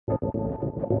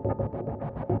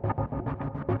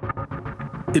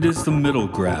It is the middle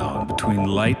ground between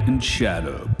light and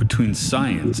shadow, between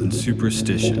science and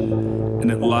superstition,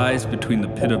 and it lies between the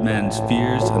pit of man's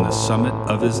fears and the summit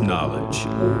of his knowledge.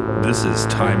 This is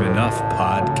Time Enough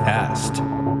Podcast.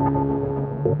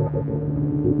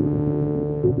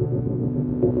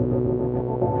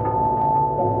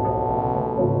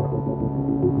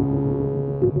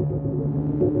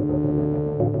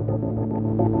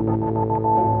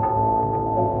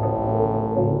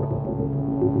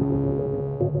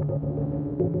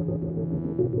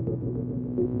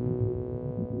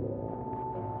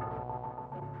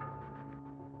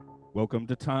 Welcome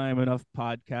to Time Enough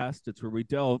Podcast. It's where we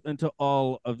delve into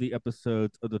all of the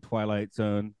episodes of The Twilight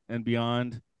Zone and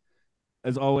beyond.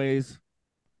 As always,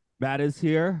 Matt is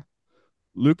here.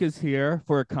 Luke is here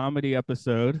for a comedy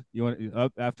episode. You want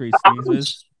up after he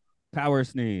sneezes? Power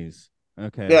sneeze.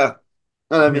 Okay. Yeah.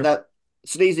 And I mean that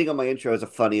sneezing on my intro is a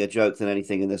funnier joke than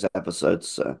anything in this episode.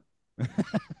 So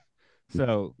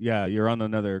So yeah, you're on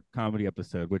another comedy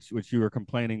episode, which you were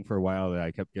complaining for a while that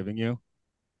I kept giving you.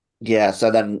 yeah.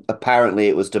 So then apparently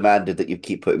it was demanded that you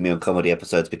keep putting me on comedy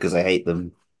episodes because I hate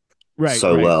them Right,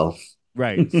 so right, well.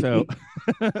 right. So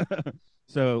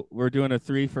so we're doing a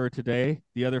three for today.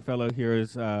 The other fellow here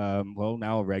is well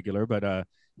now a regular, but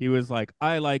he was like,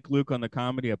 I like Luke on the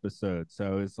comedy episode.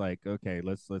 So it's like, okay,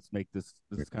 let's make this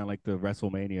is kind of like the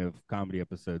WrestleMania of comedy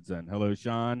episodes then. Hello,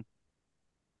 Sean.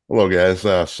 Hello, guys.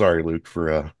 Sorry, Luke,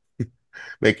 for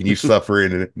making you suffer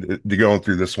and going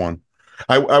through this one.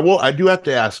 I do have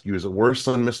to ask you: is it worse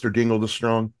than Mr. Dingle the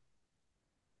Strong?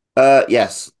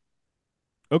 Yes.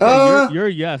 Okay, Uh you're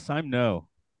yes, I'm no.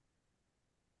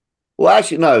 well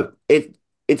actually no.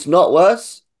 It's not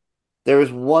worse. There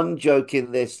is one joke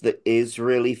in this that is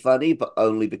really funny, but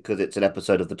only because it's an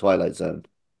episode of The Twilight Zone,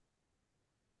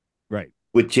 Right.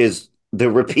 which is the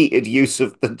repeated use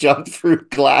of the jump through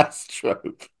glass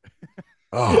trope.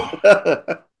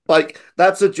 Oh, Like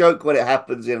that's a joke when it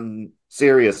happens in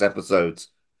serious episodes.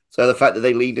 So the fact that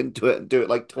they leaned into it and do it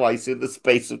like twice in the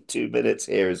space of 2 minutes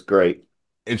here is great.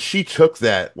 and she took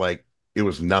that like it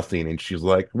was nothing, and she's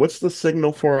like, "What's the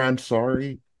signal for I'm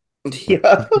sorry?"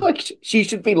 Yeah, like she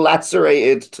should be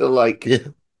lacerated to like Yeah.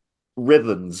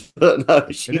 ribbons, but no,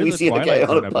 It is we a see her Twilight getting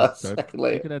on a Zone bus episode. second You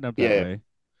later. could end up that Yeah, way.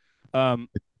 Um,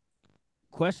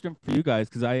 question for you guys,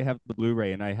 because I have the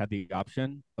Blu-ray and I had the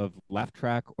option of laugh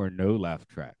track or no laugh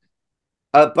track.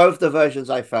 both the versions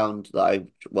I found that I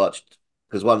watched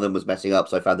because one of them was messing up,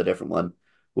 so I found a different one.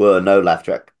 Were no laugh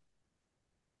track.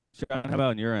 Sean, how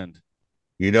about on your end?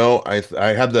 I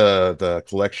had the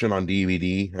collection on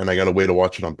DVD, and I got a way to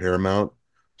watch it on Paramount,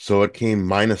 so it came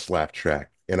minus laugh track.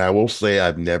 And I will say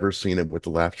I've never seen it with the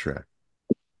laugh track.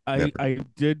 I Never. I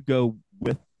did go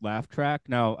with laugh track.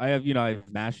 Now I have I have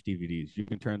Mash DVDs. You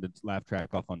can turn the laugh track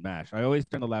off on Mash. I always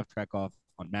turn the laugh track off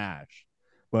on Mash,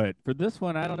 but for this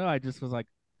one, I don't know. I just was like,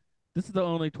 this is the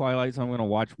only Twilight I'm going to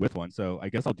watch with one, so I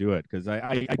guess I'll do it because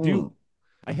I Hmm. do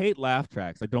I hate laugh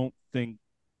tracks. I don't think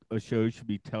a show should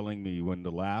be telling me when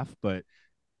to laugh, but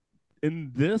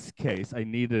in this case, I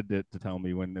needed it to tell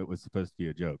me when it was supposed to be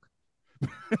a joke.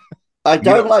 I You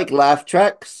don't know, like laugh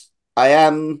tracks. I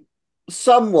am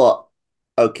somewhat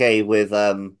okay with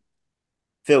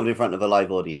filmed in front of a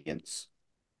live audience.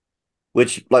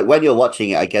 Which, like, when you're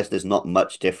watching it, I guess there's not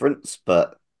much difference,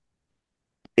 but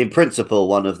in principle,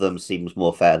 one of them seems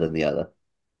more fair than the other.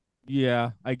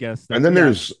 Yeah, I guess and that's then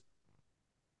yeah.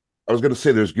 I was going to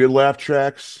say there's good laugh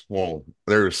tracks. Well,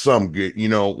 there's some good,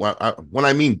 when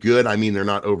I mean good, I mean they're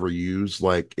not overused,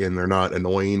 like, and they're not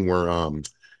annoying where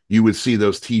you would see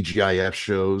those TGIF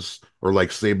shows or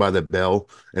like Saved by the Bell,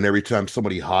 and every time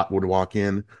somebody hot would walk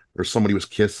in or somebody was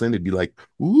kissing, it'd be like,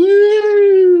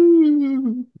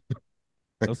 woo.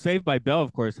 Well, Saved by Bell,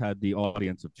 of course, had the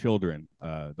audience of children,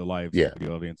 the live Yeah.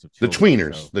 studio audience of The children.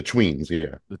 tweeners, So the tweens,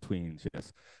 yeah. the tweens,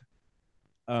 yes.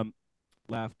 Um,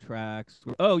 laugh tracks.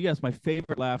 Oh yes, my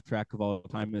favorite laugh track of all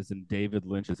time is in David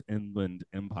Lynch's Inland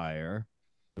Empire,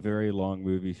 a very long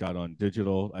movie shot on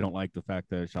digital. I don't like the fact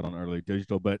that it's shot on early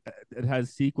digital, but it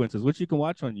has sequences which you can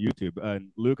watch on YouTube.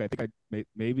 And Luke, I think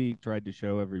maybe tried to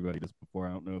show everybody this before.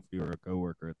 I don't know if you were a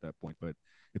coworker at that point, but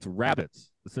it's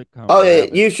Rabbits, the sitcom Oh, yeah,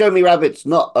 you Rabbits. show me rabbits,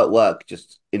 not at work,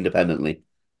 just independently.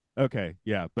 Okay,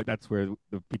 yeah, but that's where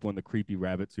the people in the creepy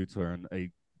rabbit suits are in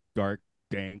a dark,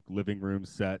 dank living room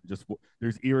set. Just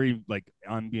there's eerie like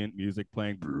ambient music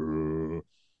playing.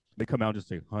 They come out and just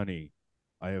say, "Honey,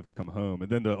 I have come home," and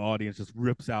then the audience just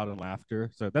rips out in laughter.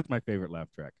 So that's my favorite laugh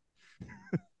track.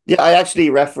 Yeah, I actually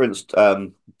referenced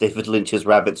David Lynch's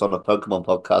rabbits on a Pokemon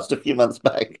podcast a few months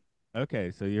back.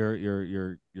 Okay, so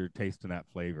you're tasting that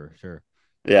flavor, sure.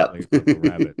 Yeah. like a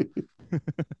rabbit.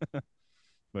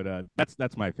 But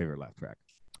that's my favorite laugh track.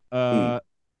 Hmm.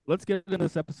 Let's get into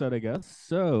this episode, I guess.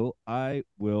 So I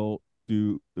will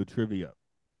do the trivia.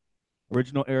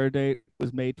 Original air date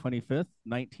was May 25th,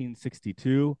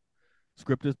 1962.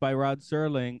 Script is by Rod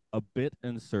Serling, a bit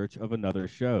in search of another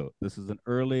show. This is an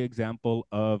early example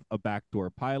of a backdoor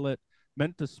pilot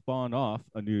meant to spawn off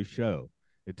a new show.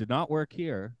 It did not work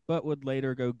here, but would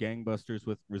later go gangbusters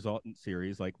with resultant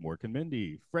series like Mork and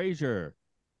Mindy, Frasier,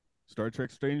 Star Trek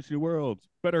Strange New Worlds,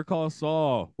 Better Call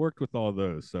Saul. Worked with all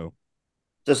those. So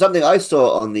So something I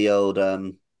saw on the old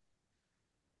the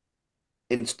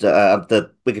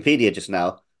Wikipedia just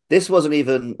now. This wasn't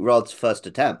even Rod's first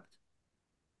attempt.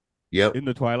 Yep. in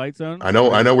the Twilight Zone, I know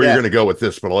or I know where you're Yeah. going to go with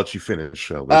this, but I'll let you finish.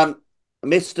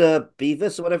 Mr.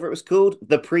 Beavis or whatever it was called,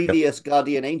 the Yep. previous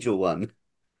Guardian Angel one,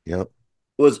 Yep.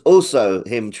 was also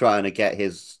him trying to get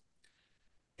his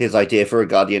idea for a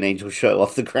Guardian Angel show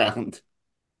off the ground.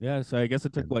 yeah. So I guess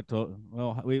it took what?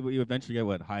 Well, we eventually get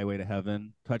what? Highway to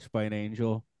Heaven, Touched by an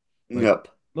Angel, but Yep.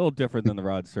 a little different than the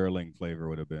Rod Serling flavor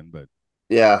would have been. But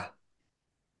Yeah.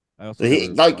 I also He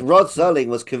never like watched Rod this one. Serling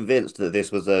was convinced that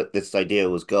this idea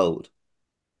was gold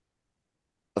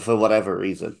for whatever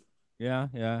reason. Yeah,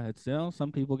 yeah. It's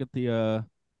some people get the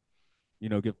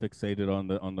get fixated on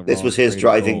the This was wrong his creative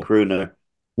driving goal. crooner.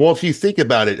 Well, if you think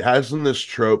about it, hasn't this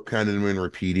trope kind of been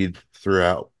repeated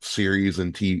throughout series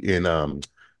and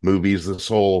movies? This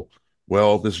whole,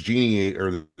 well, this genie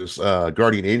or this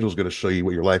guardian angel is going to show you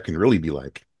what your life can really be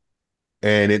like,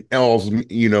 and it else,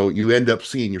 you end up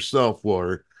seeing yourself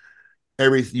where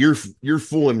you're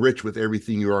full and rich with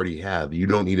everything you already have. You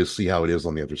don't need to see how it is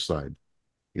on the other side.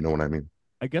 You know what I mean?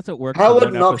 I guess it worked for How one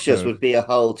obnoxious would episode. be a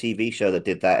whole TV show that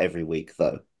did that every week,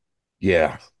 though?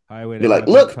 Yeah. Highway Be to like,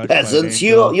 Heaven, look, Touched by an peasants,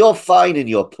 Angel. you're fine in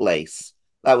your place.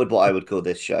 That would what I would call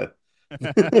this show.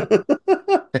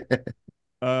 Don't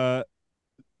uh,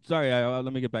 sorry.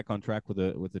 Let me get back on track with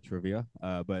the trivia.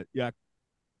 But yeah,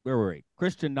 where were we?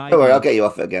 Christian worry, I'll Nyby. get you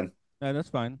off it again. That's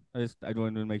fine. I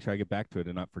wanted to make sure I get back to it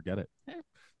and not forget it.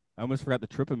 I almost forgot the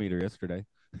tripometer yesterday.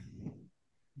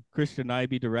 Christian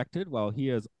Nyby directed. While he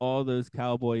has all those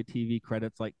cowboy TV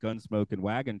credits like Gunsmoke and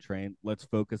Wagon Train, let's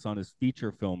focus on his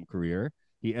feature film career.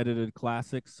 He edited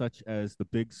classics such as The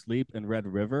Big Sleep and Red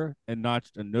River and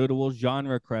notched a notable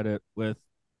genre credit with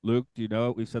Luke. Do you know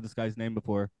it? We've said this guy's name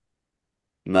before.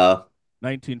 No.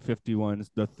 1951's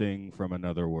The Thing from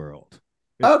Another World. It's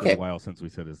been a Okay. while since we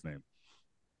said his name.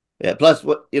 Yeah. Plus,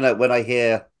 when I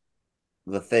hear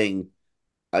the thing,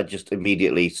 I just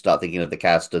immediately start thinking of the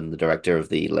cast and the director of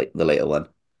the later one.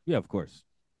 Yeah, of course.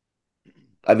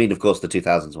 I mean, of course, the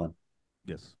 2000s one.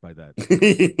 Yes, by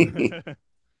that.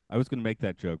 I was going to make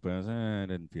that joke, but I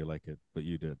didn't feel like it. But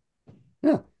you did.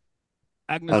 Yeah.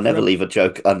 Agnes I'll never Grep. leave a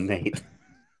joke unmade.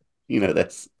 You know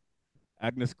this.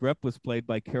 Agnes Grep was played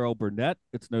by Carol Burnett.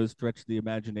 It's no stretch of the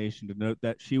imagination to note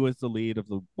that she was the lead of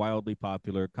the wildly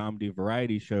popular comedy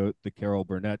variety show, The Carol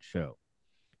Burnett Show.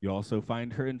 You also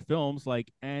find her in films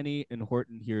like Annie and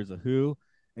Horton Hears a Who,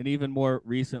 and even more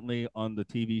recently on the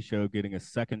TV show getting a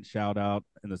second shout out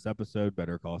in this episode,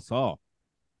 Better Call Saul.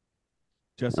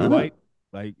 Jessie I know.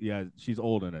 White, yeah, she's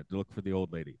old in it. Look for the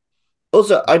old lady.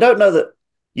 Also, I don't know that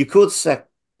you could set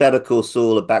Better Call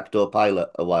Saul a backdoor pilot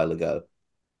a while ago.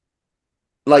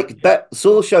 Like, Yeah.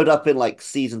 Saul showed up in like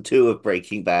season 2 of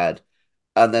Breaking Bad,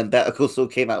 and then Better Call Saul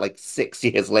came out like 6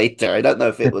 years later. I don't know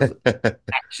if it was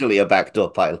actually a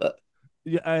backdoor pilot.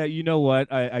 Yeah, you know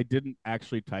what? I didn't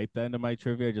actually type that into my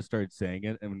trivia. I just started saying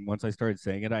it, and once I started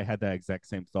saying it, I had that exact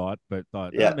same thought, but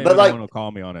thought Yeah, maybe but no one like will call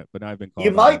me on it. But now I've been you called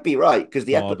on it. might be right because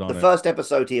Called the on it. first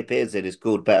episode he appears in is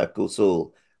called Better Call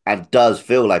Saul and does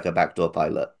feel like a backdoor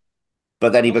pilot.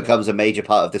 But then he Okay. becomes a major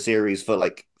part of the series for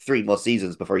like 3 more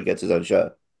seasons before he gets his own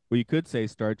show. Well, you could say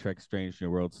Star Trek Strange New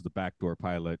Worlds is the backdoor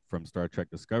pilot from Star Trek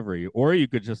Discovery, or you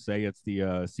could just say it's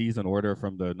the season order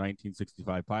from the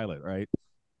 1965 pilot, right?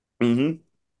 Mm-hmm.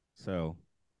 So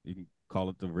you can call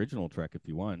it the original Trek if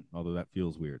you want, although that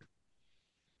feels weird.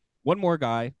 One more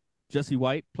guy, Jesse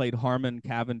White, played Harmon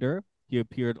Cavender. He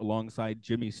appeared alongside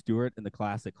Jimmy Stewart in the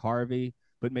classic Harvey,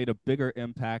 but made a bigger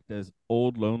impact as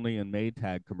Old Lonely and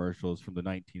Maytag commercials from the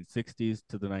 1960s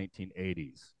to the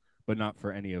 1980s, but not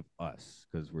for any of us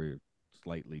because we're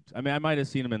slightly. I mean, I might have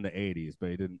seen him in the 80s,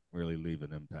 but he didn't really leave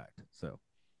an impact. So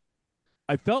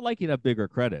I felt like he'd have bigger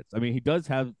credits. I mean, he does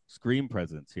have screen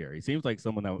presence here. He seems like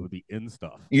someone that would be in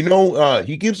stuff. He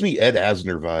gives me Ed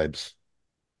Asner vibes.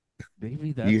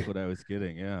 Maybe that's what I was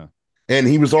getting. Yeah. And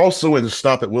he was also in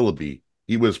Stop at Willoughby.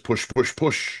 He was push, push,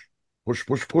 push, push,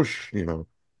 push, push, from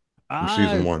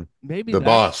season 1. Maybe The that's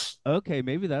boss. okay.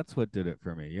 Maybe that's what did it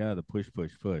for me. Yeah, the push,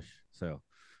 push, push. So,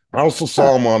 I also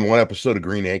Huh. saw him on one episode of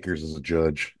Green Acres as a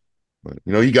judge. But,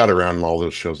 he got around in all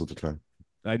those shows at the time.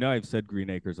 I know I've said Green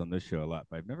Acres on this show a lot,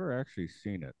 but I've never actually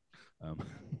seen it. Um,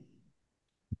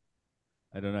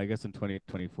 I don't know. I guess in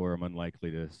 2024, I'm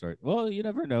unlikely to start. Well, you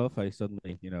never know if I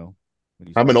suddenly, when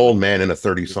you I'm an start old like, man in a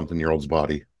 30-something-year-old's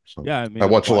body. So yeah, I I mean,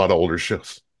 watch a lot of older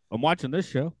shows. I'm watching this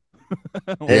show.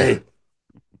 Yeah. Hey,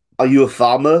 are you a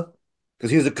farmer?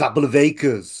 Because here's a couple of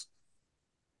acres.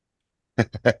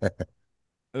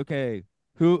 Okay,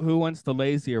 who wants the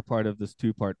lazier part of this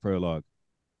two-part prologue?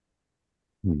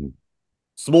 Hmm.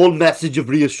 Small message of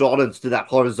reassurance to that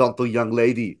horizontal young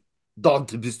lady.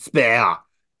 Don't despair.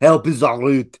 Help is en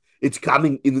route. It's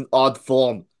coming in an odd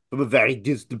form from a very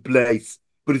distant place,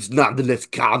 but it's nonetheless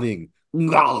coming.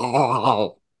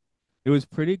 It was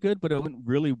pretty good, but it went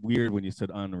really weird when you said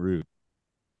en route.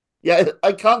 Yeah,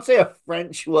 I can't say a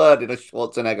French word in a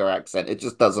Schwarzenegger accent. It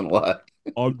just doesn't work.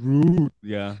 En route.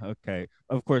 Yeah. Okay.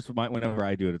 Of course, whenever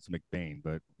I do it, it's McBain.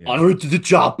 But yeah. En route to the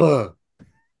chopper.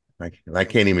 I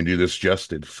can't even do this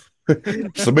justice.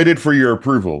 Submitted for your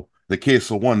approval. The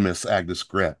case of one Miss Agnes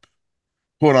Grepp,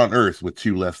 put on earth with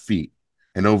 2 left feet,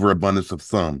 an overabundance of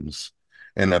thumbs,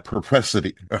 and a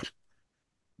propensity.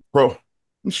 Pro.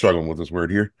 I'm struggling with this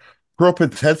word here.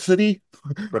 Propensity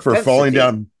for falling Propensity.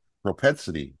 down.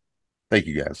 Propensity. Thank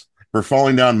you guys for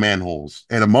falling down manholes.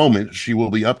 In a moment, she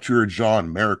will be up to her jaw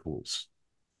in miracles,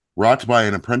 wrought by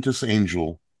an apprentice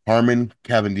angel, Harmon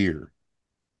Cavender,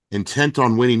 intent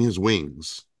on winning his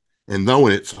wings. And though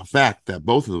it's a fact that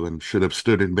both of them should have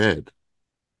stood in bed,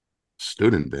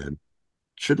 should have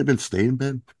been stay in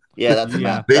bed. Yeah, that's Yeah.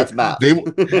 Matt. they That's Matt. they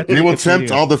That's they will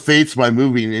tempt Wikipedia. all the fates by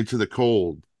moving into the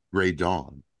cold gray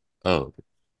dawn of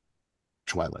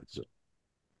Twilight Zone.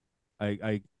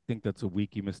 I think that's a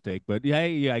wiki mistake, but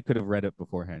yeah, I could have read it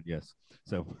beforehand. Yes.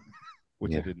 So,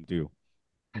 which I Yeah. didn't do.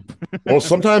 Well,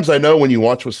 sometimes I know when you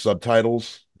watch with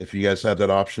subtitles, if you guys have that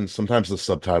option, sometimes the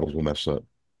subtitles will I mess up.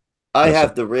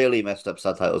 have the really messed up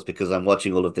subtitles because I'm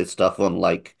watching all of this stuff on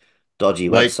like dodgy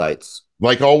Like websites.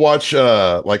 I'll watch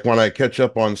like when I catch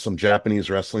up on some Japanese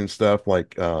wrestling stuff,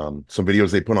 like some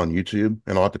videos they put on YouTube,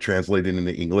 and I'll have to translate it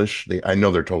into English. I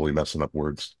know they're totally messing up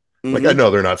words. Like I Hmm.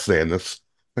 know they're not saying this.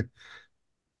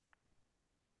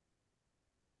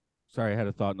 Sorry, I had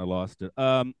a thought and I lost it.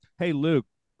 Hey Luke,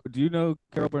 do you know who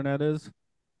Carol Burnett is?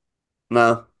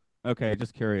 No. Okay,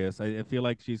 just curious. I feel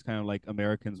like she's kind of like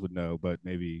Americans would know, but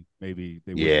maybe they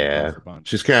wouldn't impress Yeah. upon.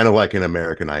 She's kind of like an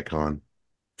American icon.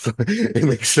 So it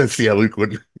makes sense. Yeah, Luke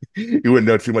wouldn't he wouldn't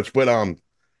know too much. But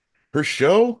her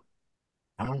show,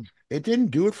 it didn't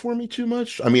do it for me too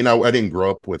much. I mean, I didn't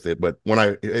grow up with it, but when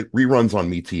it reruns on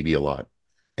MeTV a lot.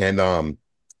 And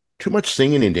too much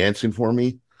singing and dancing for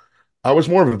me. I was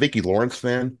more of a Vicki Lawrence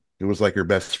fan. It was like her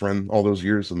best friend all those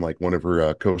years and like one of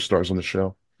her co-stars on the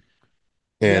show.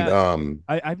 And Yeah,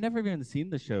 I've never even seen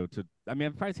the show. I mean,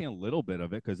 I've probably seen a little bit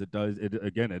of it because it does. It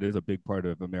again, it is a big part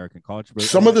of American culture. But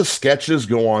some of the sketches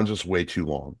go on just way too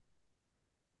long.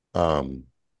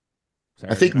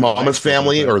 I Saturday think Night Mama's Live still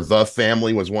does Family that. or The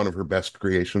Family was one of her best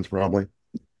creations, probably.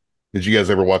 Did you guys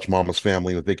ever watch Mama's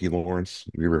Family with Vicki Lawrence?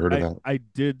 Have you ever heard of that? I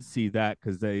did see that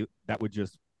because that would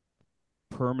just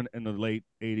permanent in the late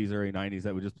 80s, early 90s.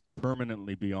 That would just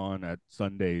permanently be on at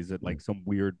Sundays at like some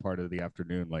weird part of the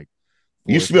afternoon, like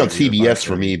It four used to be on thirty or five TBS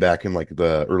for thirty. me back in like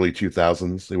the early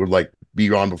 2000s. It would like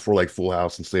be on before like Full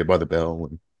House and Saved by the Bell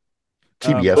and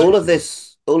TBS I, All was of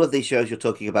this, all of these shows you're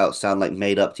talking about sound like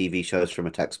made up TV shows from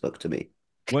a textbook to me.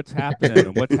 what's happening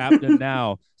and what's happening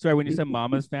now. Sorry, when you said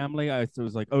Mama's Family, I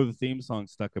was like, oh, the theme song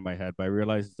stuck in my head, but I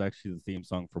realized it's actually the theme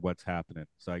song for What's Happening.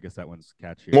 So I guess that one's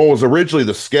catchier. well, it was originally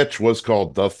the sketch was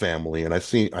called The Family, and I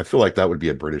feel like that would be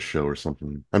a British show or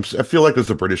something. I feel like there's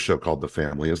a British show called The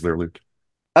Family. Is there, Luke?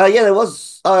 Yeah, there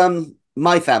was.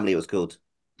 My Family was called.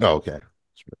 Oh, okay.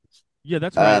 Yeah,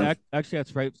 that's right. Um, Actually,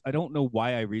 that's right. I don't know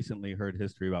why I recently heard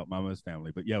history about Mama's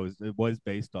Family, but yeah, it was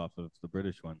based off of the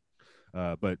British one.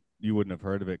 But you wouldn't have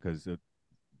heard of it because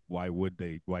why would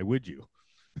they? Why would you?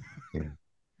 Yeah.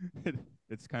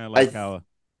 It's kind of like I how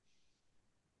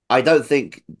I don't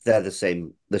think they're the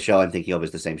same. The show I'm thinking of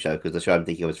is the same show because the show I'm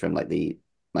thinking of is from like the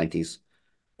 90s.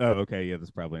 oh, okay, yeah,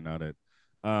 that's probably not it.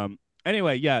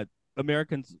 Anyway, yeah,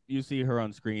 Americans, you see her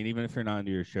on screen, even if you're not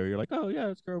into your show, you're like, oh yeah,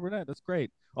 it's Carol Burnett, that's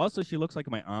great. Also, she looks like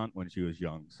my aunt when she was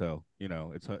young, so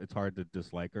it's hard to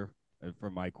dislike her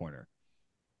from my corner.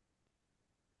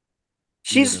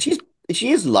 Even She's if she's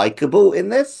she is likable in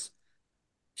this.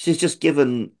 She's just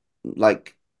given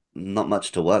like not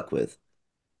much to work with.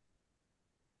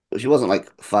 She wasn't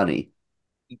like funny.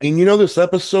 And this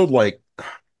episode, like,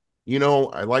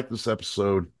 I like this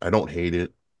episode. I don't hate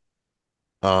it.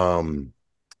 Um,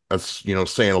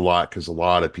 that's saying a lot because a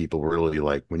lot of people really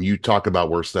like when you talk about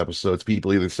worst episodes,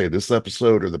 people either say this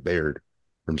episode or the Baird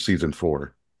from season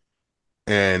 4.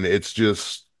 And it's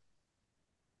just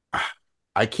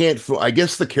I can't I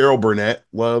guess the Carol Burnett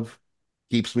love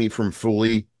keeps me from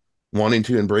fully wanting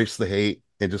to embrace the hate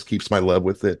and just keeps my love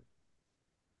with it.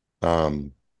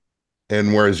 Um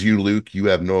and whereas you, Luke, you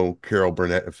have no Carol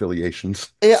Burnett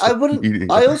affiliations. Yeah, So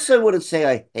I also wouldn't say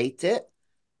I hate it,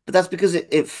 but that's because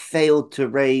it failed to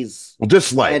raise well,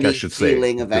 dislike, I any should say.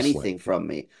 feeling of Dislike. anything from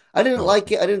me. I didn't Oh,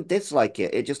 like it. I didn't dislike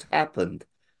it. It just happened,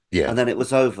 yeah, and then it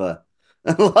was over.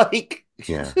 Like,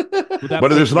 yeah. Well, that But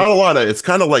puts there's me. not a lot of it's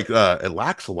kind of like it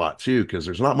lacks a lot too, because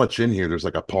there's not much in here. There's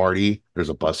like a party, there's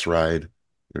a bus ride,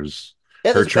 there's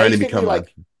yeah, her there's trying to basically become a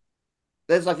like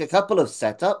there's like a couple of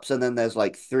setups, and then there's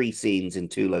like 3 scenes in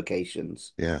 2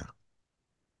 locations. yeah.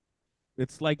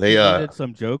 It's like They you needed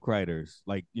some joke writers,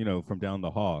 like from down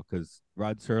the hall, because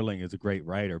Rod Serling is a great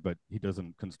writer, but he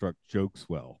doesn't construct jokes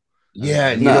well. I think yeah,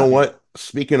 and you know No, what?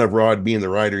 Speaking of Rod being the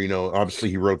writer, obviously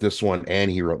he wrote this one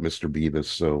and he wrote Mr. Beavis,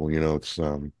 so it's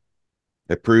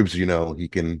it proves he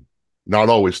can not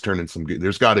always turn in some good.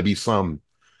 There's got to be some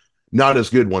not as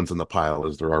good ones in the pile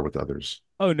as there are with others.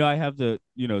 Oh no, I have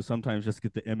sometimes just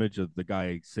get the image of the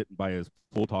guy sitting by his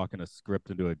pool talking a script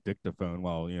into a dictaphone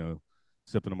while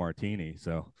sipping a martini.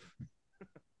 So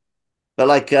but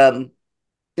like you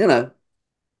know,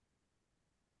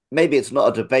 maybe it's not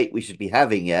a debate we should be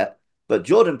having yet. But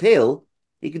Jordan Peele,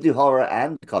 he can do horror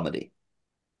and comedy.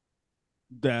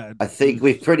 that I think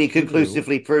we've is pretty true.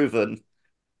 conclusively proven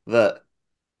that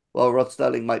while Rod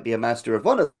Sterling might be a master of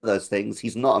one of those things,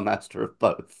 he's not a master of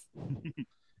both.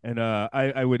 And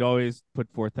I would always put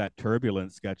forth that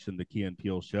turbulence sketch in the Key and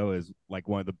Peele show as like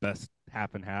one of the best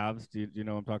half and halves. Do you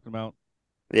know what I'm talking about?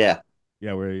 Yeah.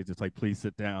 Yeah, where he's just like, please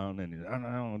sit down, and I don't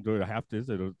know, do I have to? Is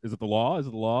it the law? Is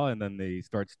it the law? And then they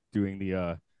starts doing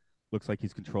the looks like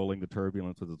he's controlling the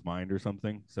turbulence with his mind or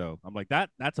something. So I'm like,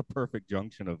 that's a perfect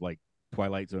junction of like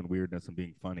Twilight Zone weirdness and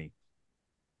being funny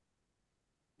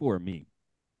for me.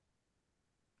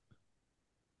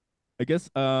 I guess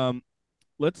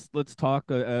let's talk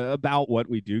about what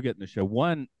we do get in the show.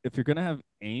 One, if you're gonna have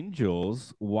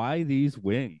angels, why these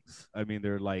wings? I mean,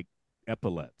 they're like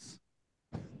epaulets.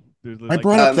 They're I like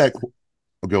brought up Um, that.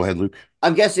 Oh, go ahead, Luke.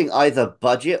 I'm guessing either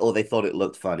budget or they thought it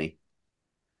looked funny.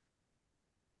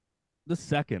 the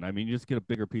second. I mean, you just get a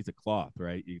bigger piece of cloth,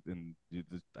 right?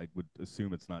 I would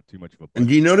assume it's not too much of a And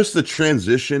do budget. you notice the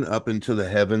transition up into the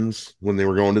heavens when they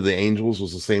were going to the angels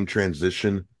was the same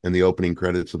transition in the opening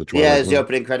credits of the Yeah, Twilight it's the Zone?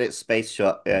 opening credits space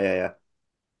shot. Yeah, yeah, yeah.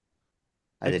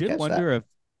 I I did did catch that. wonder if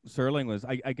Serling was.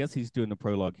 I guess he's doing the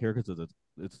prologue here because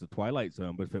it's the Twilight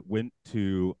Zone. But if it went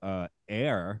to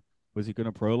air, was he going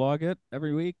to prologue it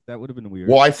every week? That would have been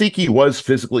Well, weird. I think he was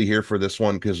physically here for this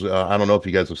one because I don't know if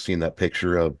you guys have seen that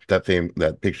picture of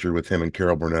that picture with him and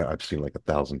Carol Burnett. I've seen like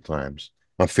 1,000 times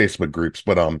on Facebook groups,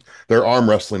 but they're arm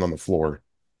wrestling on the floor,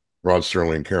 Rod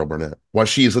Serling and Carol Burnett, while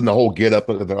she's in the whole get up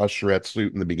of the usherette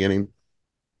suit in the beginning.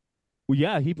 Well,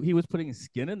 yeah, he was putting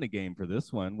skin in the game for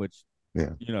this one, which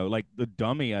Yeah, like the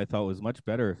dummy I thought was much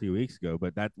better a few weeks ago,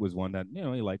 but that was one that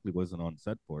he likely wasn't on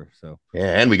set for. So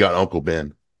yeah, and we got Uncle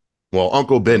Ben. Well,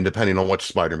 Uncle Ben, depending on which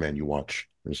Spider-Man you watch,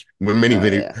 there's many, Oh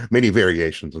many, yeah. many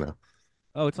variations now.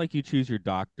 oh, it's like you choose your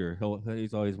doctor.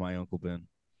 He's always my Uncle Ben.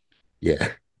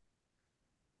 Yeah.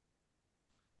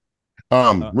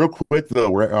 Uh, Real quick though,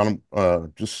 we're on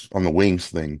just on the wings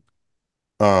thing.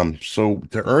 So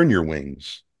to earn your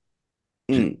wings,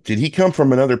 Hmm. did he come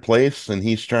from another place and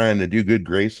he's trying to do good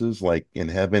graces like in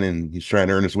heaven and he's trying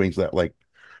to earn his wings that like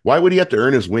why would he have to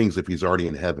earn his wings if he's already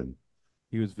in heaven?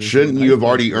 he was visiting Shouldn't high you have school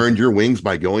already earned students. your wings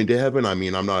by going to heaven? I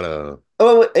mean, I'm not a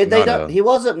Oh, they not don't. a He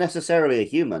wasn't necessarily a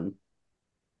human.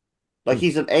 Like Hmm.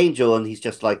 he's an angel, and he's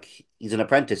just like he's an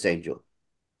apprentice angel.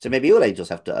 So maybe all angels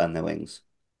have to earn their wings.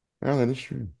 oh, that is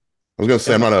true. I was gonna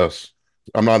say And my,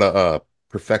 I'm not a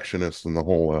perfectionist in the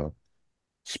whole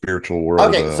spiritual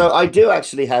world. Okay, so I do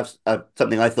actually have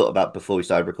something I thought about before we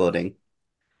started recording.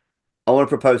 I want to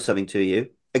propose something to you.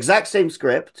 Exact same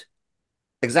script,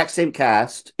 exact same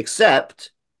cast,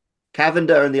 except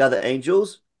Cavender and the other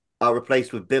angels are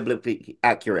replaced with biblically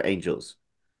accurate angels.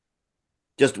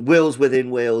 Just wheels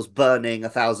within wheels, burning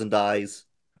 1,000 eyes.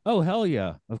 oh hell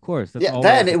yeah, of course, that's Yeah,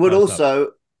 always then the it would toss up.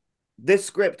 also this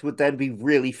script would then be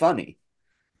really funny.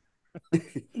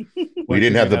 We What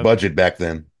didn't could you have the have? budget back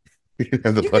then. We didn't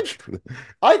have the You could, budget for that.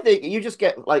 I think, you just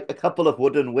get like a couple of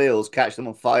wooden wheels, catch them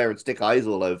on fire, and stick eyes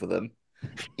all over them.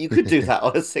 You could do that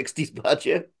on a '60s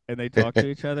budget. And they talk to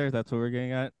each other. That's what we're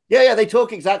getting at. Yeah, yeah, they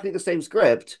talk exactly the same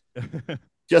script.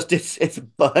 Just it's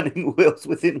burning wheels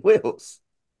within wheels.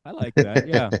 I like that.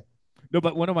 Yeah. No,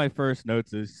 but one of my first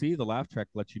notes is see the laugh track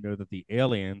lets you know that the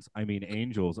aliens, I mean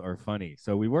angels, are funny.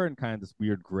 So we were in kind of this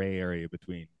weird gray area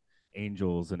between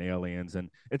angels and aliens, and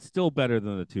it's still better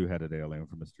than the two-headed alien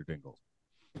from Mr. Dingle.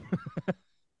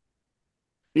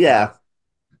 But Yeah. that's,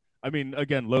 I mean,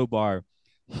 again, low bar.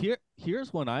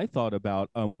 Here's one I thought about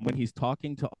when he's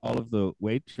talking to all of the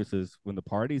waitresses when the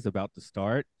party's about to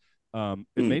start. It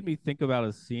Hmm. made me think about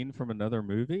a scene from another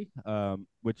movie,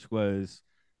 which was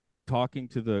talking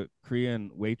to the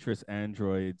Korean waitress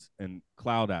androids in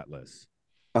Cloud Atlas.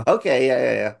 Okay,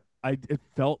 yeah. It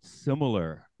felt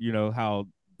similar, you know, how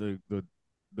the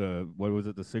what was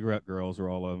it, the cigarette girls are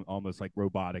all almost like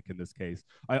robotic in this case.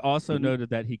 I also Mhm. noted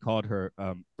that he called her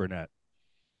Burnett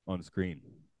on screen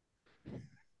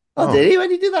Oh, Oh, did he? When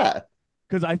did he do that?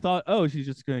 because I thought, oh, she's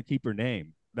just gonna keep her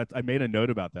name. That's I made a note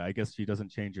about that. I guess she doesn't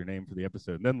change her name for the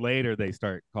episode. And then later they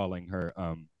start calling her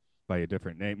by a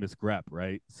different name, Miss Grep,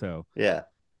 right? So, Yeah.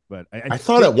 but I I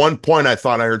thought think, at one point I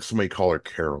thought I heard somebody call her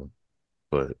Carol,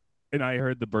 but and I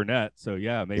heard the Burnett, so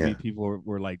yeah, maybe yeah, people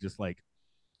were like just like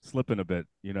slipping a bit,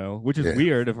 you know, which is yeah.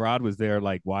 weird if Rod was there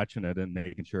like watching it and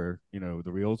making sure, you know,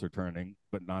 the wheels are turning,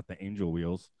 but not the angel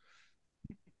wheels.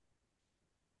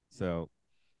 So,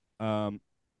 um,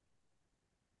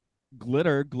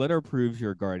 glitter proves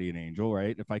you're a guardian angel,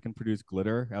 right? If I can produce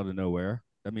glitter out of nowhere,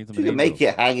 that means I'm If you an can make angel.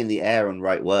 it hang in the air and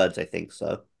write words, I think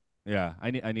so. Yeah,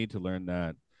 I need to learn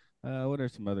that. What are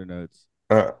some other notes?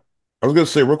 Uh, I was gonna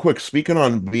say real quick, speaking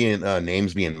on being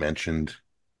names being mentioned,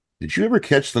 did you ever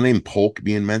catch the name Polk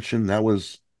being mentioned? That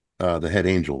was the head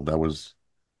angel. That was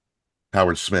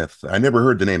Howard Smith. I never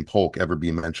heard the name Polk ever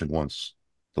be mentioned once.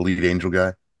 The lead angel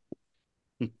guy,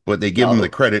 but they give him the No.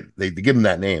 credit. They give him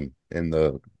that name in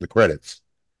the credits.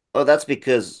 Oh, that's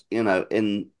because, in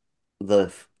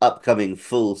the upcoming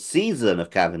full season of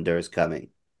Cavender is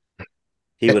coming,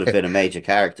 he would have been a major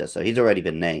character, so he's already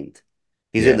been named.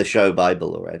 He's in Yeah. the show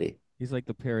Bible already. He's like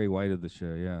the Perry White of the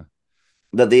show, yeah.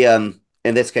 But the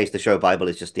in this case, the show Bible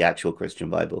is just the actual Christian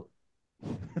Bible.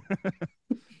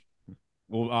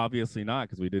 Well, obviously not,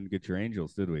 because we didn't get your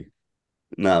angels, did we?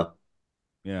 No.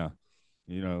 Yeah.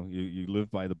 You know, you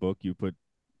live by the book, you put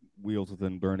wheels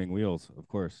within burning wheels, of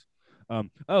course.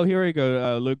 Oh, here we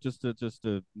go, Luke. Just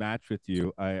to match with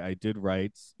you, I did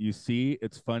write. You see,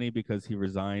 it's funny because he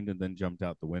resigned and then jumped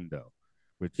out the window,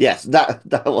 which Yes, that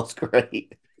was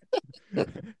great.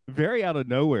 very out of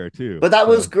nowhere too. But that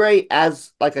was So great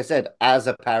as, like I said, as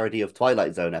a parody of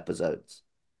Twilight Zone episodes.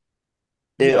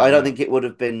 yeah, I don't yeah. think it would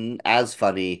have been as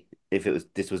funny if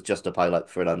this was just a pilot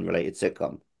for an unrelated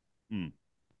sitcom. Mm.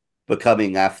 But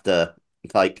coming after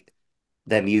like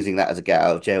them using that as a get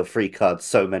out of jail free card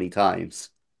so many times,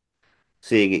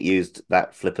 seeing it used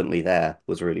that flippantly there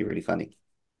was really, really funny.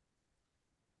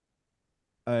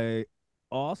 I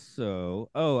also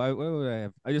what would I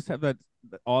have? I just have that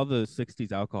all the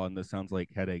 '60s alcohol, and this sounds like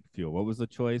headache fuel. What was the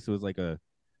choice? It was like a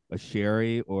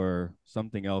sherry or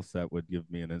something else that would give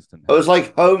me an instant It was headache.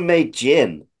 like homemade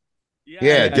gin. Yeah,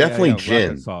 Yeah, yeah, yeah, definitely yeah.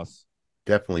 Rocket gin. sauce.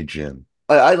 Definitely gin.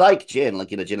 I like gin,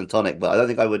 like in a gin and tonic, but I don't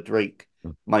think I would drink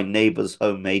my neighbor's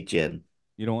homemade gin.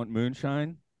 You don't want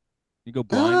moonshine? You go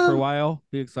blind for a Um, while.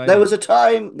 Be there exciting. was a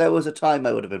time, there was a time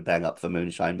I would have been bang up for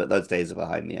moonshine, but those days are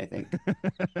behind me, I think.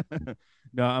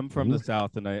 No, I'm from the Mhm.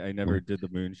 south, and I never did the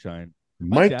moonshine.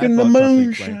 My Mike dad and the bought something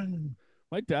claim. moonshine.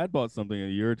 My dad bought something a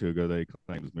year or two ago that he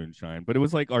claims moonshine, but it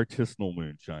was like artisanal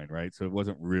moonshine, right? So it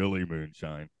wasn't really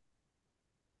moonshine.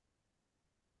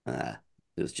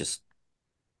 It was just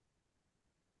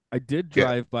I did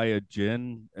Yeah. drive by a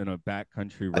gin in a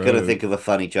backcountry I couldn't think road. of a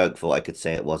funny joke for what I could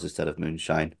say it was instead of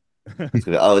moonshine. It's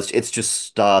gonna be, oh, it's just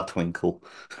Star Twinkle.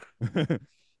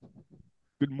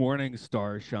 Good morning,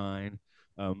 starshine.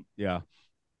 Yeah,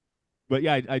 but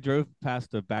yeah, I drove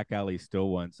past a back alley still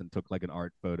once and took like an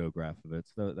art photograph of it.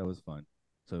 So that was fun.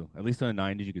 So at least in the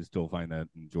 '90s, you could still find that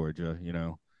in Georgia. You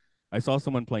know, I saw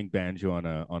someone playing banjo on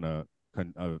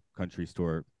a country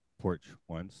store porch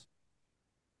once.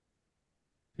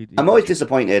 He I'm always just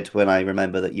disappointed when I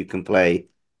remember that you can play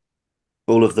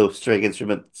all of those string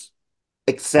instruments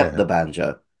except Yeah. the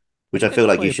banjo, I which I think I feel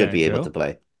could like play you a should be able to banjo.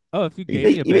 play. Oh, if you You,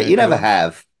 gave me a you never banjo,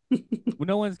 have. well,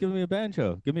 no one's giving me a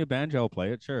banjo. Give me a banjo, I'll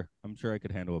play it. Sure, I'm sure I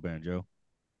could handle a banjo.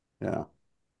 Yeah.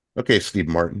 Okay, Steve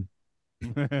Martin.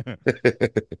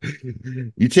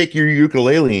 You take your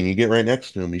ukulele and you get right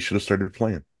next to him. You should have started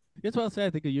playing. That's what I'll say. I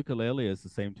think a ukulele is the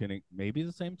same tuning, maybe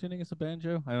the same tuning as a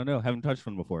banjo. I don't know. Haven't touched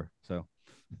one before, so.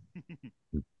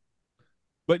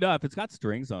 But no, if it's got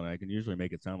strings on it, I can usually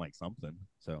make it sound like something.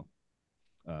 So,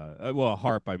 well, a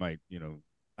harp, I might,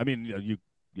 I mean,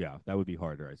 yeah, that would be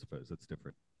harder, I suppose. That's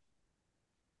different.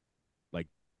 Like,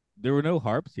 there were no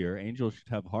harps here. Angels should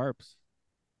have harps.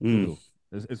 Mm. Ooh,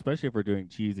 especially if we're doing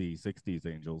cheesy '60s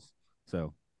angels.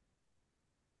 So,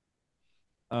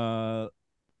 uh,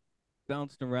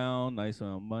 bouncing around, nice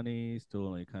amount of money, still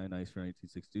only kind of nice for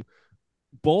 1962.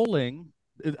 Bowling,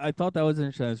 I thought that was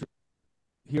interesting. I was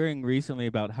hearing recently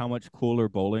about how much cooler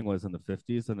bowling was in the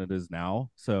 '50s than it is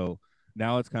now. So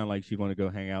now it's kind of like she want to go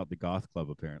hang out at the goth club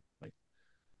apparently,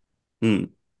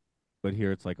 Mm. but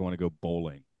here it's like I want to go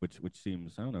bowling, which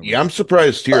seems, I don't know, Yeah, I'm ridiculous.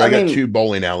 surprised here. But I I got mean, two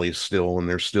bowling alleys still, and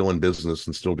they're still in business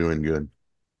and still doing good.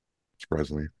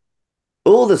 Surprisingly.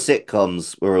 all the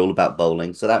sitcoms were all about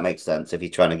bowling, so that makes sense if you're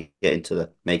trying to get into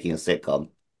making a sitcom.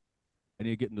 I need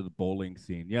to get into the bowling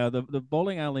scene. Yeah, the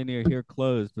bowling alley near here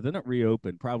closed, but then it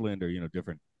reopened, probably under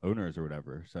different owners or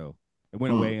whatever. So it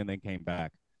went Hmm. away and then came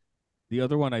back. The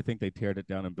other one, I think they teared it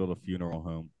down and built a funeral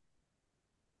home.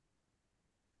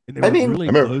 And they I were mean, really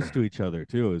I remember. close to each other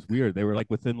too. It was weird. They were like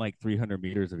within like 300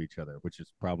 meters of each other, which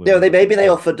is probably you know, why they they got maybe they killed.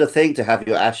 offered the thing to have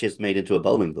your ashes made into a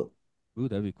bowling ball. Ooh,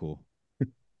 that'd be cool.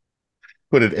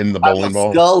 Put it in the Have your bowling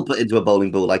ball. skull put into a bowling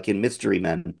ball, like in Mystery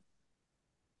Men.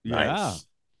 Yeah. Nice.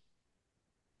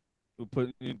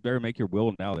 You better make your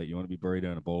will now that you want to be buried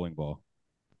in a bowling ball.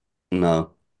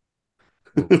 No.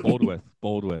 Well,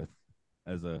 bowled with,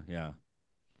 as a yeah.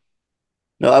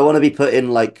 No, I want to be put in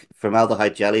like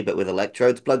formaldehyde jelly, but with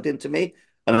electrodes plugged into me.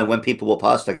 And then when people walk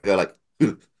past, I go like,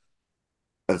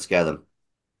 and scare them.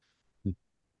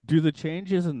 Do the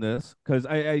changes in this, because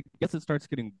I guess it starts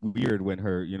getting weird when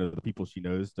her, the people she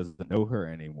knows doesn't know her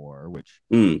anymore, which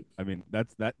Mm. I mean,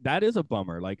 that is a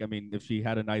bummer. Like, I mean, if she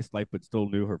had a nice life but still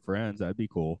knew her friends, that'd be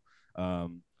cool.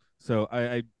 Um, so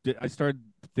I started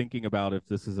thinking about if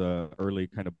this is a early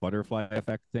kind of butterfly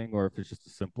effect thing, or if it's just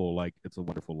a simple like It's a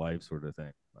Wonderful Life sort of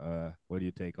thing. What do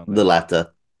you take on The that?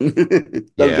 latter. Don't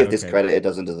Yeah. give this Okay, credit it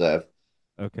doesn't deserve.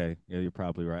 okay, yeah, you're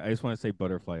probably right. I just want to say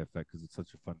butterfly effect because it's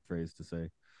such a fun phrase to say.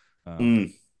 Um,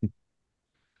 Mm.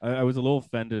 I was a little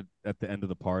offended at the end of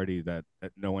the party that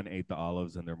no one ate the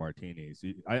olives in their martinis.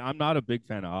 I'm not a big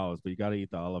fan of olives, but you got to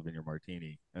eat the olive in your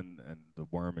martini and the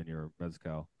worm in your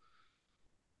mezcal.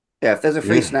 Yeah, if there's a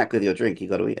free Yeah. snack with your drink, you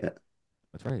got to eat it.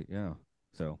 That's right. Yeah.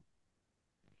 So,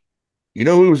 You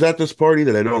know who was at this party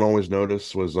that I don't always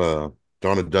notice was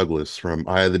Donna Douglas from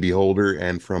Eye of the Beholder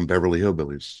and from Beverly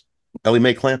Hillbillies. Ellie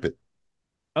Mae Clampett.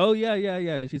 oh yeah, yeah,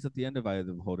 yeah. She's at the end of Eye of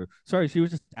the Beholder. Sorry, she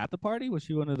was just at the party. Was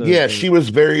she one of the Yeah, the? she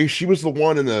was the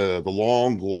one in the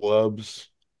long gloves.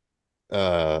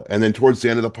 And then towards the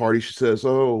end of the party, she says,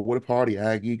 "Oh, what a party,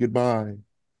 Aggie, goodbye."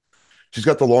 She's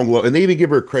got the long glove, and they even give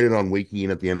her credit on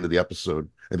Waking at the end of the episode.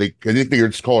 I think they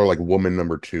just call her like woman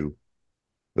number two.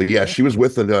 But yeah, Yeah, she was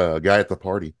with the guy at the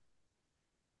party.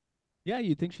 yeah.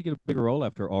 You'd think she'd get a bigger role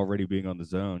after already being on the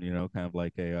Zone. Kind of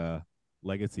like a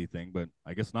legacy thing, but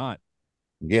I guess not.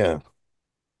 Yeah.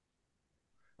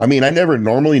 I mean, I never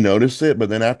normally notice it, but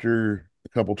then after a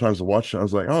couple times of watching, I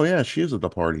was like, oh yeah, she is at the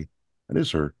party. That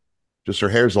is her. Just her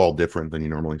hair's all different than you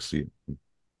normally see it.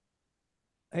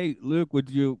 Hey, Luke, would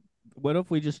you? What if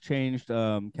we just changed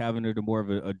Cavender to more of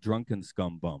a drunken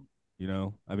scum bum?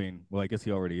 I mean, well, I guess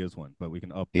he already is one, but we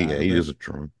can up that Yeah, a he bit. is a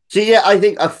drunk. So yeah, I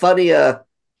think a funnier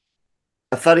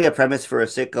premise for a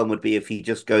sitcom would be if he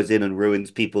just goes in and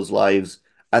ruins people's lives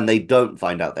and they don't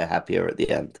find out they're happier at the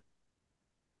end.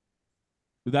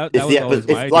 That If was the always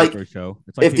my if idea for like a show.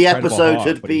 It's like if the the Incredible episode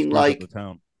Hulk, had but he been screws up the like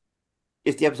town.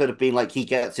 if the episode had been like he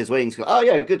gets his wings, oh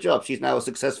yeah, good job, she's now a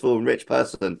successful and rich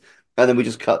person, and then we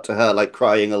just cut to her like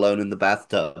crying alone in the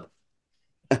bathtub,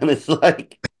 and it's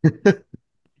like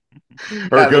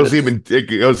Or Kevin just it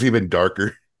goes even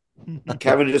darker.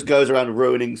 Kevin just goes around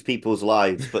ruining people's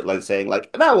lives, but like saying like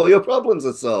now all your problems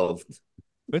are solved.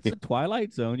 It's the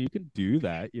Twilight Zone. You can do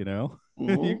that. You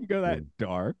Mhm. can go that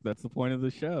dark. That's the point of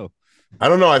the show. I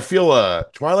don't know. I feel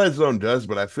Twilight Zone does,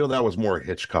 but I feel that was more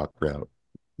Hitchcock route.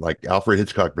 Like Alfred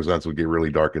Hitchcock Presents would get really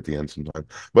dark at the end sometimes.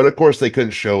 But of course they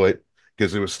couldn't show it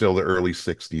because it was still the early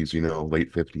 60s,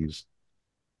 late 50s.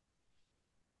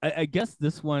 I guess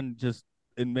this one just,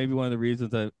 and maybe one of the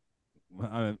reasons that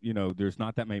there's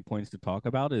not that many points to talk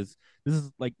about is this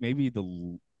is like maybe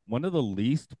one of the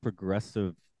least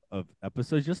progressive of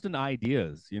episodes, just in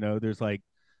ideas. There's like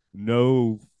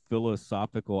no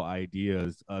philosophical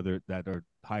ideas other that are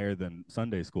higher than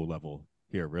Sunday school level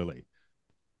here, really.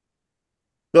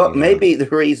 But Yeah. maybe the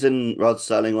reason Rod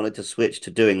Serling wanted to switch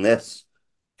to doing this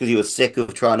because he was sick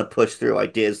of trying to push through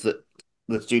ideas that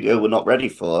the studio were not ready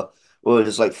for. Or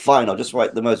just like, fine, I'll just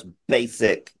write the most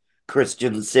basic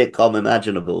Christian sitcom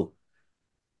imaginable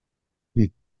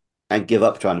and give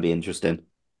up trying to be interesting.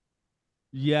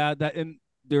 Yeah, that, and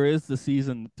there is the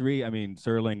season 3. I mean,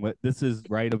 Serling, this is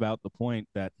right about the point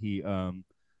that he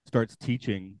starts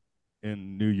teaching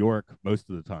in New York most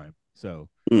of the time. So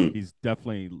Mm. he's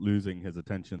definitely losing his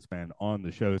attention span on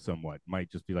the show somewhat.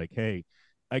 Might just be like, hey,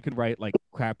 I can write like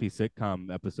crappy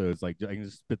sitcom episodes, like I can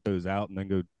just spit those out and then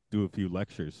go do a few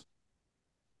lectures.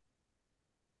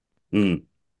 Mm.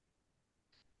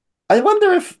 I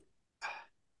wonder if,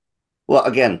 well,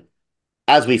 again,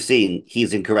 as we've seen,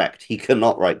 he's incorrect. He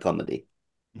cannot write comedy.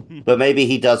 But maybe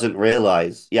he doesn't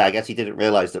realize. Yeah, I guess he didn't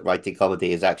realize that writing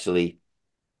comedy is actually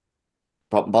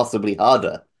possibly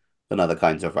harder than other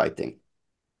kinds of writing.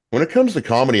 When it comes to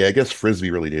comedy, I guess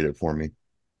Frisbee really did it for me.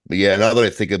 But yeah, now that I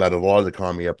think about it, a lot of the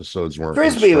comedy episodes weren't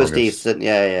his Frisbee was strongest. decent.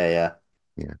 Yeah, yeah, yeah.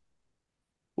 Yeah.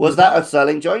 Was that a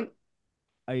selling joint?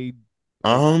 I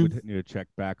Um, would need to check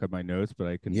back on my notes,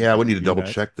 but yeah, I I would need can to do double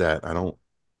that. check that. I don't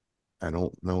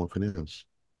know if it is.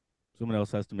 Someone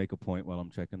else has to make a point while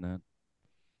I'm checking that.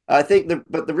 I think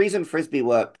the reason Frisbee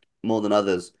worked more than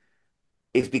others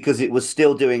is because it was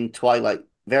still doing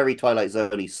very Twilight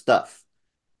Zoney stuff.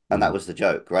 And that Mhm. was the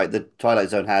joke, right? The Twilight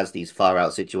Zone has these far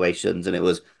out situations, and it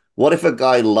was, what if a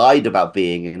guy lied about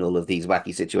being in all of these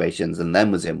wacky situations and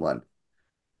then was in one,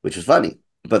 which was funny.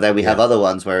 But then we have Yeah. other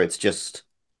ones where it's just,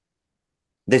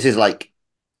 this is like,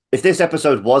 if this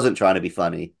episode wasn't trying to be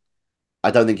funny,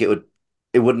 I don't think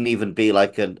it wouldn't even be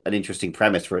like an interesting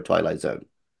premise for a Twilight Zone.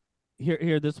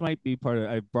 Here, this might be part of.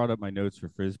 I brought up my notes for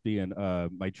Frisbee, and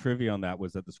my trivia on that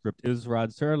was that the script is Rod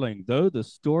Serling, though the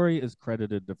story is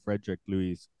credited to Frederick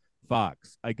Louis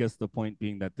Fox. I guess the point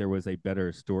being that there was a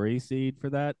better story seed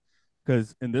for that,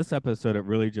 because in this episode, it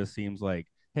really just seems like,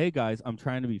 hey guys, I'm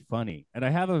trying to be funny, and I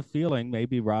have a feeling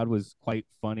maybe Rod was quite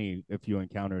funny if you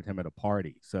encountered him at a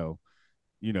party. So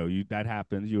you that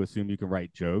happens. You assume you can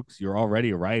write jokes. You're already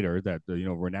a writer, that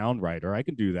renowned writer. I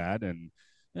can do that, and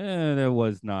that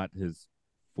was not his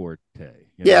forte.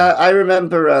 Yeah, I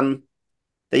remember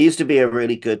there used to be a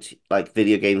really good like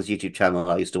video games YouTube channel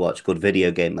I used to watch called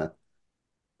Video Gamer.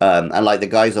 And like the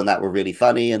guys on that were really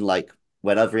funny, and like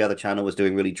when every other channel was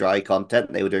doing really dry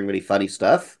content, they were doing really funny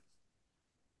stuff.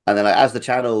 And then like as the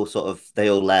channel sort of they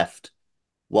all left,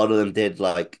 one of them did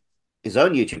like his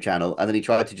own YouTube channel, and then he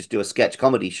tried to just do a sketch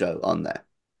comedy show on there.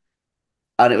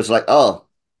 And it was like, oh,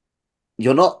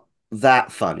 you're not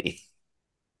that funny.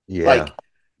 Yeah. Like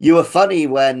you were funny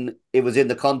when it was in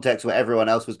the context where everyone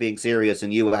else was being serious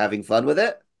and you were having fun with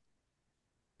it,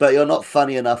 but you're not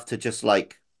funny enough to just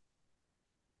like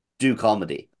do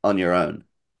comedy on your own.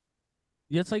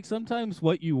 Yeah, it's like sometimes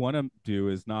what you want to do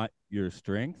is not your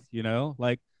strength.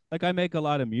 Like I make a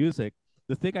lot of music.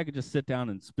 The thing I could just sit down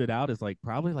and spit out is like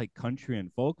probably like country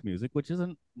and folk music, which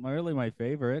isn't really my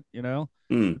favorite.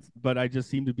 Mm, But I just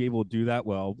seem to be able to do that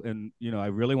well. And I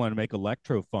really want to make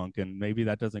electro funk, and maybe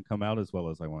that doesn't come out as well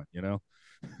as I want.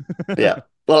 yeah.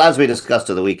 Well, as we discussed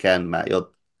at the weekend, Matt, you're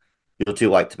too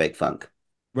white to make funk.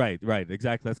 Right, right,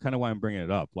 exactly. That's kind of why I'm bringing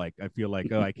it up. Like I feel like,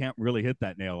 oh, I can't really hit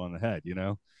that nail on the head.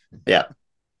 Yeah.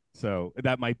 So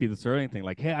that might be the certain thing.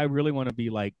 Like, hey, I really want to be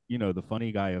like, the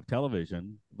funny guy of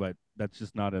television, but that's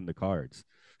just not in the cards.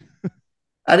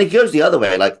 And it goes the other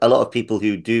way. Like a lot of people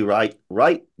who do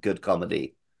write good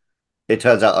comedy, it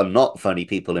turns out are not funny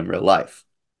people in real life.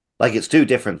 Like it's two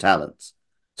different talents.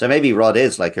 So maybe Rod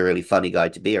is like a really funny guy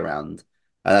to be around,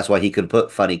 and that's why he can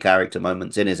put funny character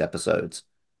moments in his episodes.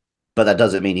 But that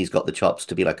doesn't mean he's got the chops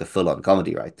to be like a full-on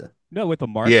comedy writer. No, with the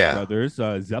Marx Yeah. Brothers,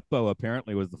 Zeppo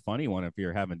apparently was the funny one if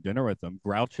you're having dinner with them.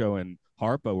 Groucho and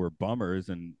Harpo were bummers,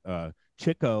 and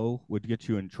Chico would get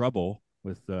you in trouble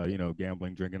with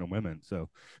gambling, drinking, and women. So,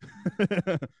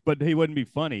 but he wouldn't be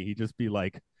funny. He'd just be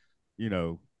like, you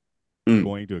know, Mm.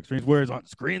 going to extremes. Whereas on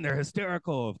screen, they're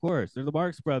hysterical. Of course, they're the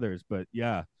Marx Brothers. But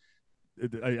yeah,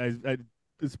 I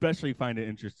especially find it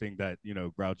interesting that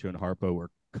Groucho and Harpo were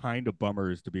kind of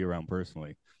bummers to be around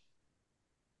personally.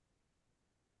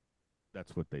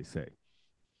 That's what they say.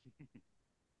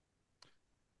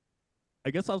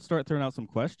 I guess I'll start throwing out some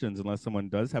questions unless someone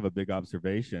does have a big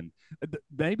observation.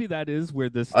 Maybe that is where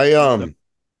this. I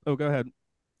Oh, go ahead.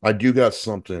 I do got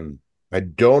something. I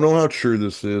don't know how true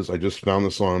this is. I just found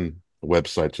this on the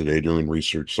website today doing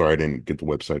research. Sorry, I didn't get the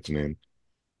website's name.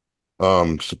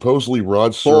 Supposedly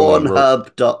Rod Serling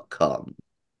wrote. Pornhub.com.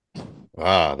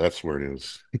 Ah, that's where it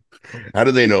is. How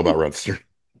do they know about Rod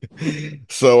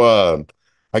Serling? So,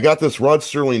 I got this. Rod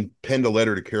Serling penned a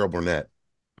letter to Carol Burnett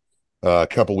a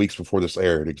couple weeks before this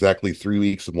aired, exactly 3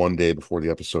 weeks and 1 day before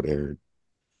the episode aired.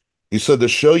 He said, "The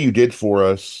show you did for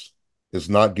us is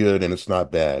not good and it's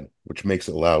not bad, which makes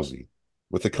it lousy.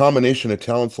 With a combination of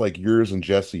talents like yours and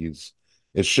Jesse's,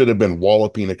 it should have been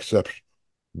walloping exceptional."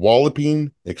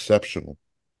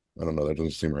 I don't know, that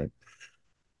doesn't seem right.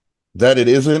 That it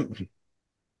isn't.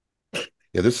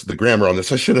 Yeah, this is the grammar on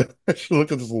this. I should have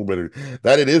looked at this a little better.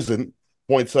 That it isn't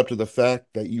points up to the fact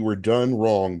that you were done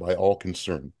wrong by all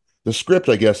concerned. The script,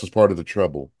 I guess, is part of the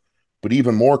trouble, but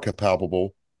even more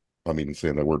palpable, I'm even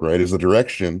saying that word right, is the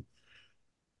direction.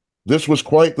 This was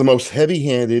quite the most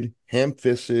heavy-handed,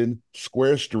 ham-fisted,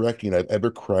 squarish directing I've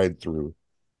ever cried through.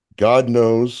 God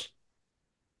knows,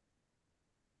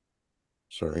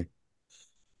 sorry,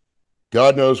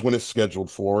 God knows when it's scheduled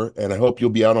for, and I hope you'll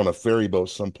be out on a ferry boat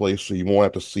someplace so you won't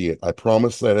have to see it. I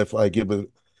promise that if I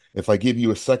give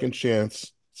you a second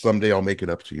chance, someday I'll make it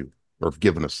up to you. Or if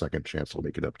given a second chance, I'll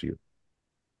make it up to you.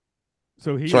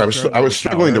 So he Sorry, is I was certainly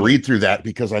struggling to power. read through that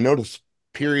because I noticed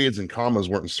periods and commas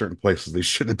weren't in certain places they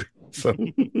should have been. So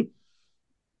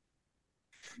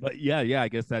But yeah, I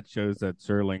guess that shows that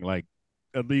Serling, like,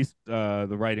 at least the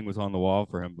writing was on the wall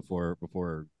for him before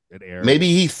it aired. maybe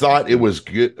he thought it Good. was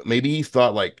good. Maybe he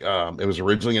thought like it was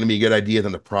originally going to be a good idea.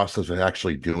 Then the process of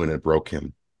actually doing it broke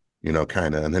him,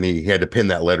 kind of. And then he had to pin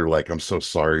that letter like, "I'm so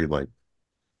sorry." Like,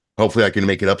 hopefully, I can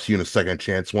make it up to you in a second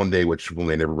chance one day. Which when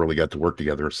they never really got to work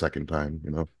together a second time.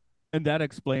 And that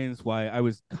explains why I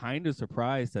was kind of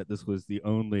surprised that this was the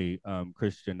only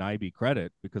Christian Nyby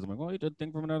credit, because I'm like, well, he did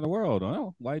Thing from Another World.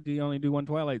 Oh, why do you only do one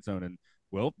Twilight Zone? And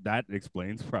well, that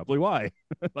explains probably why.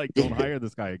 Like, don't hire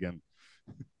this guy again.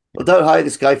 Well, don't hire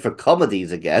this guy for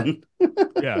comedies again.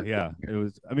 Yeah. It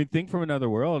was. I mean, Thing from Another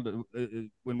World.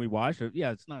 When we watched it,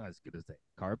 yeah, it's not as good as the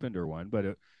Carpenter one, but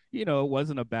it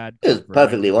wasn't a bad It's cut for a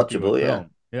perfectly 1951 watchable, film.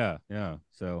 Yeah.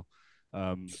 So,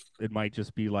 it might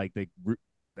just be like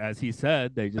as he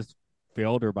said, they just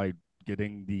failed her by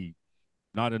getting the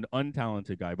not an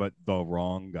untalented guy, but the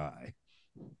wrong guy.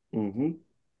 Mm-hmm.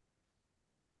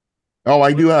 Oh,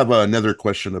 I do have another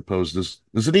question to pose. Does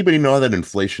anybody know how that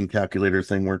inflation calculator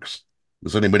thing works?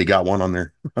 Does anybody got one on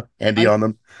there handy I on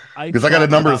them? I Because I got a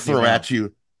thought number to about the throw amount. at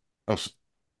you. Oh,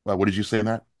 what did you say,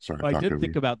 Matt? Sorry, I I talked did over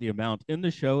think you. about the amount in the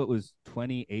show. It was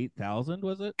 28,000.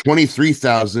 Was it?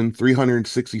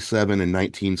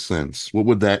 23,367.19. What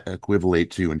would that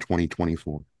equivalent to in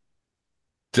 2024?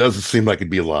 Doesn't seem like it'd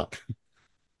be a lot.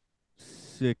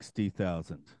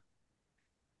 60,000.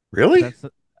 Really? That's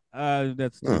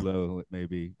too Huh. low.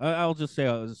 Maybe I'll just say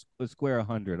a square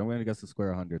 100. I'm going to guess a square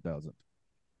 100,000.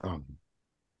 Um,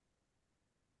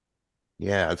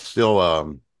 yeah, it's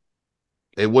still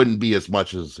it wouldn't be as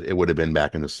much as it would have been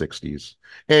back in the 60s.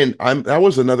 And that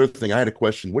was another thing. I had a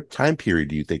question. What time period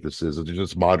do you think this is? Is it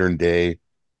just modern day?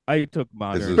 I took Is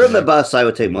modern From the day. bus, I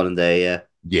would take modern day, yeah.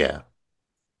 Yeah. That's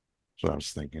what I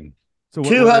was thinking. So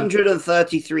what is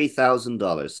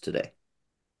 $233,000 today.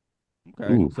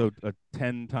 okay? Ooh. So a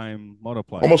 10-time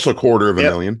multiplier. Almost a quarter of a Yep.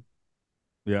 million.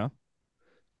 Yeah.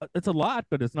 It's a lot,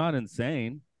 but it's not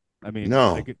insane. I mean,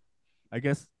 No. I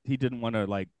guess he didn't want to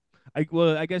like. I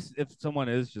guess if someone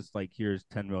is just like, here's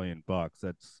 10 million bucks,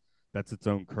 that's its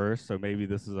own curse. So maybe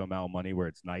this is an amount of money where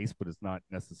it's nice, but it's not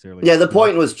necessarily. Yeah, the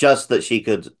point was just that she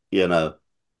could,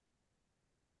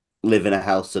 live in a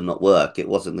house and not work. It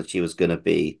wasn't that she was going to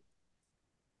be,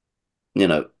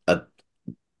 a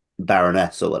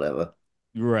baroness or whatever.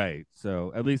 Right.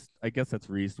 So at least I guess that's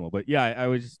reasonable. But yeah, I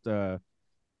was just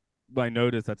I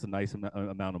noticed that's a nice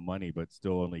amount of money, but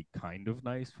still only kind of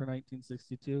nice for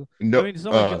 1962. No. I mean, if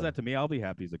someone gives that to me, I'll be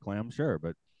happy as a clam, sure.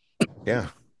 But Yeah.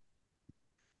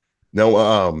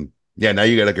 No. Yeah. Now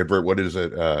you got to convert. What does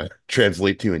it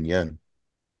translate to in yen?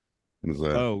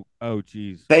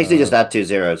 geez. Basically, just add two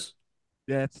zeros.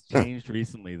 That's Huh. changed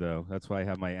recently, though. That's why I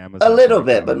have my A Amazon. little Prime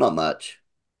bit, account. but not much.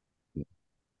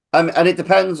 And it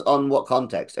depends on what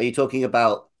context. Are you talking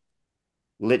about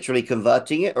literally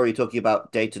converting it, or are you talking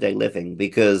about day-to-day living?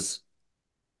 Because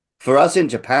for us in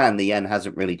Japan, the yen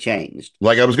hasn't really changed.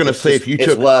 Like I was going to say, if you it's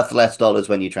took, worth less dollars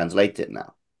when you translate it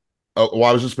now. well,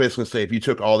 I was just basically going to say, if you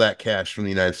took all that cash from the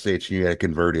United States and you had to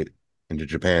convert it into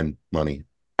Japan money.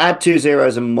 Add two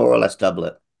zeros and more or less double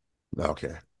it.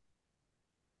 Okay.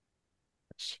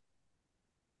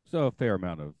 So a fair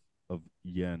amount of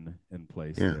yen in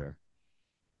place there.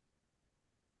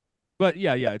 But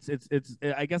yeah, it's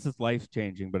I guess it's life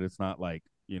changing, but it's not like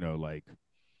like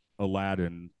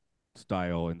Aladdin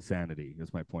style insanity.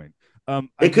 Is my point.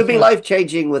 It could be life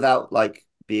changing without like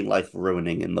being life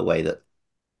ruining in the way that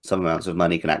some amounts of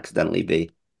money can accidentally be.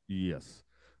 Yes.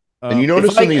 And you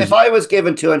notice if I was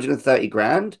given 230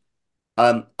 grand,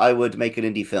 I would make an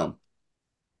indie film.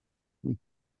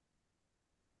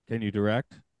 Can you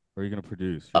direct? Or are you going to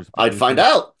produce? I'd find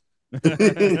out.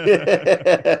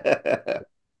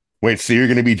 Wait, so you're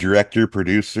going to be director,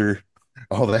 producer,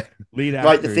 all that? Lead actor.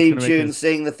 Write the theme tune,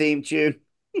 sing the theme tune.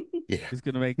 Yeah. He's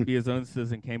going to be his own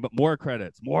Citizen Kane, but more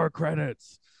credits.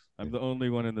 I'm the only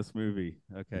one in this movie.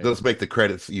 Okay. Let's make the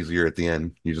credits easier at the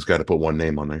end. You just got to put one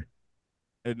name on there.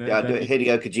 And do it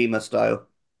Hideo Kojima style.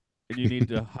 and you need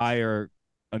to hire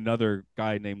another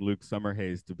guy named Luke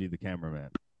Summerhayes to be the cameraman.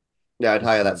 Yeah, I'd Just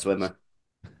hire for- that swimmer.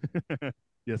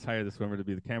 Yes, hire the swimmer to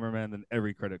be the cameraman, then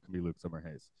every credit can be Luke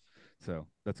Summerhayes. So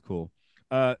that's cool.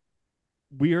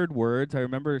 Weird words. I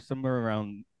remember somewhere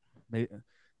around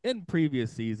in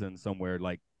previous seasons somewhere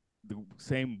like the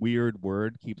same weird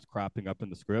word keeps cropping up in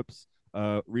the scripts.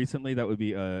 Recently that would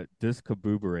be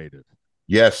discombobulated.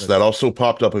 Yes, That's- that also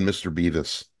popped up in Mr.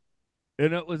 Beavis.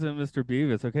 And it was in Mr.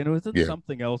 Beavis. Okay, no, it was in Yeah.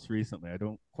 something else recently. I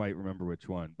don't quite remember which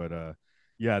one, but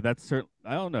yeah, that's certain.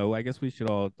 I don't know. I guess we should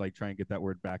all like try and get that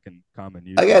word back in common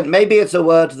use. Again, maybe it's a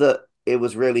word that it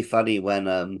was really funny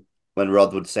when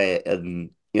Rod would say it in,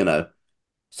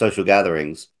 social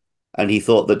gatherings, and he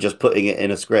thought that just putting it in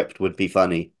a script would be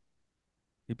funny.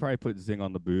 He probably put zing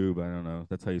on the boob. I don't know.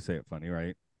 That's how you say it funny,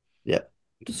 right? Yeah.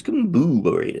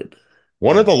 Discombobulated.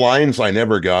 One of the lines I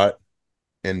never got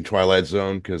in Twilight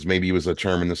Zone, because maybe it was a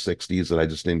term in the 60s that I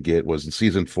just didn't get, was in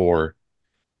season 4.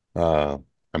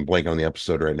 I'm blanking on the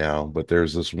episode right now, but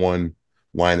there's this one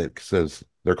line that says,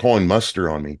 "They're calling muster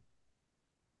on me."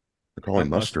 They're calling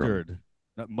Not muster on me. mustard.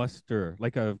 Not muster.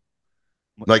 Like a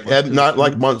Like mustard not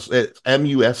like soup? it's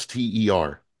muster.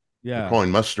 They're Yeah. calling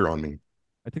muster on me.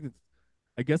 I think it's.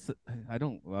 I guess I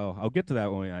don't. Well, I'll get to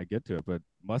that when I get to it. But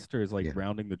muster is like Yeah.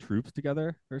 rounding the troops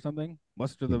together or something.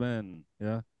 Muster the men.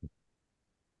 Yeah.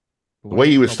 But The why way do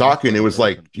he you was call muster talking, it on a was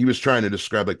like person? he was trying to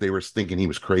describe like they were thinking he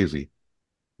was crazy.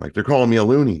 Like, they're calling me a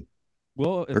loony.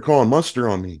 Well, They're calling muster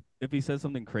on me. if he says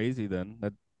something crazy, then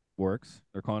that works.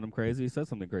 They're calling him crazy. He says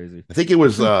something crazy. I think it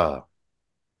was the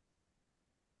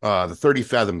 30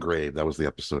 Fathom Grave. That was the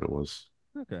episode it was.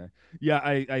 Okay. Yeah,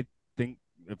 I think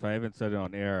if I haven't said it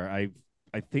on air,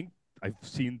 I think I've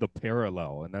seen the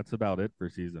parallel, and that's about it for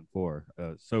season 4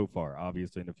 so far.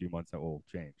 Obviously, in a few months that will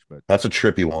change, but That's a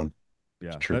trippy one.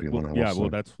 yeah, Trippy one, I will yeah. Well, say.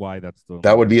 that's why that's the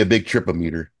That would be a big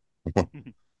tripometer.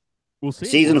 We'll see.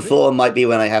 Season We'll see. 4 might be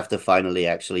when I have to finally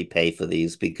actually pay for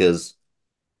these, because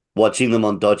watching them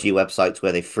on dodgy websites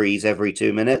where they freeze every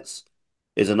 2 minutes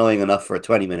is annoying enough for a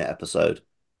 20-minute episode.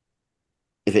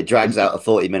 If it drags out a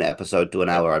 40-minute episode to an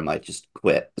hour, I might just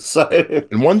quit. So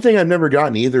And one thing I've never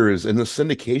gotten either is in the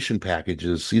syndication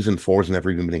packages, season 4's never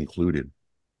even been included.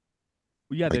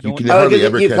 Yeah, they Like, you don't. can hardly because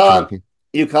ever you catch can't them.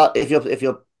 you can't if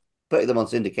you're putting them on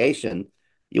syndication,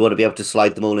 you want to be able to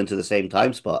slide them all into the same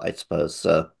time spot, I suppose.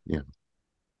 So Yeah.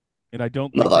 And I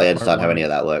don't not think that I they part understand how one any of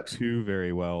and that works. 2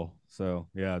 very well. So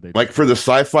yeah, they Like for the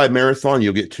sci-fi marathon,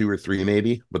 you'll get 2 or 3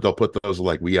 maybe, but they'll put those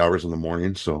like wee hours in the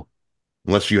morning. So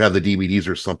unless you have the DVDs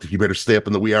or something, you better stay up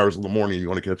in the wee hours in the morning. You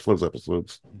want to catch those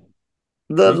episodes.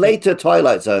 The later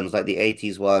Twilight Zones, like the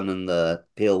 80s one and the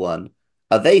Peel one,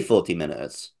 are they 40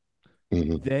 minutes?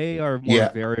 Mhm. They are more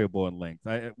Yeah. variable in length.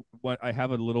 I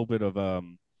have a little bit of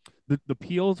the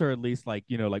peels are at least like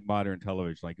like modern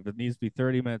television. Like if it needs to be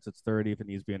 30 minutes, it's 30. If it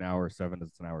needs to be an hour 7,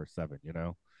 it's an hour 7.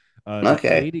 The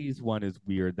Okay. 80s one is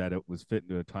weird that it was fit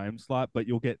into a time slot, but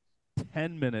you'll get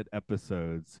 10-minute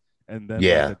episodes and then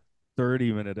Yeah. like a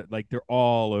 30-minute. Like they're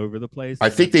all over the place. I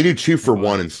and think that's they do 2 for fun.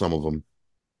 1 in some of them.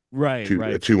 Right,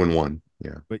 right. 2 and 1.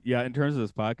 Yeah. But yeah, in terms of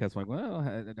this podcast, I'm like, well,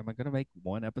 am I going to make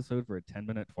one episode for a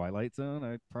 10-minute Twilight Zone?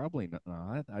 I probably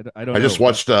not. I don't I know. just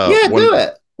watched Yeah, one. do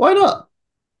it. Why not?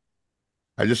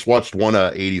 I just watched one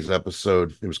 80s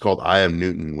episode. It was called I Am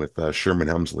Newton with Sherman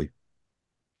Helmsley.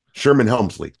 Sherman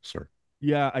Helmsley, sorry.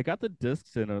 Yeah, I got the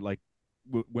discs in like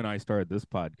when I started this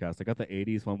podcast. I got the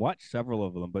 80s one, watched several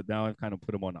of them, but now I've kind of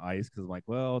put them on ice because I'm like,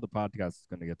 well, the podcast is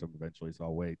going to get to them eventually, so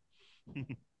I'll wait.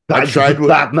 I tried with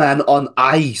Batman on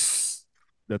ice.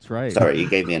 That's right. Sorry, you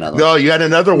gave me another No, you had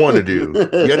another one to do.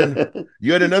 one.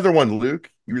 You had another one,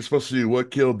 Luke. You were supposed to do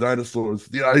what killed dinosaurs?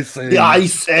 The Ice Age. The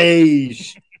Ice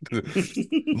Age.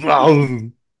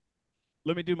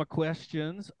 Let me do my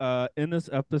questions. In this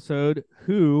episode,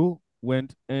 who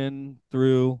went into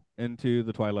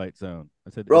the Twilight Zone? I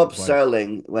said Rob twice.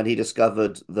 Serling, when he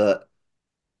discovered that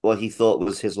what he thought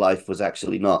was his life was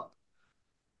actually not.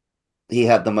 He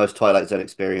had the most Twilight Zone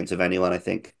experience of anyone, I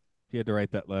think. He had to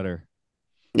write that letter.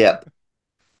 Yep.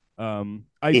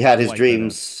 I He had his like that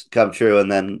dreams come true, and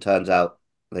then turns out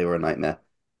they were a nightmare.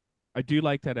 I do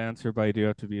like that answer, but I do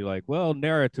have to be like, well,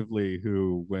 narratively,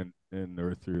 who went in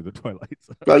or through the Twilight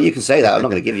Zone? Well, you can say that. I'm not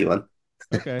going to give you one.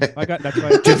 Okay, that's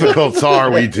why. Difficult are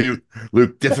we do,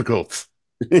 Luke. Difficult.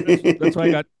 That's why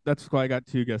I got. That's why I got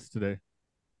 2 guests today.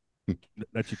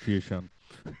 That's your cue, Sean.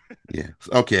 Yeah.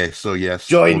 Okay. So yes,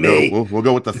 Join me. We'll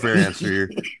go with the fair answer here.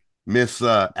 Miss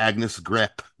Agnes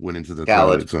Grepp went into the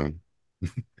Coward. Twilight Zone.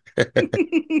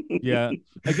 Yeah,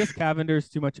 I guess Cavender's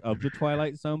too much of the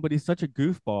Twilight Zone, but he's such a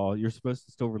goofball. You're supposed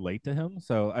to still relate to him,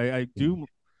 so I do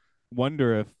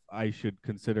wonder if I should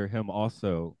consider him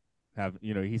also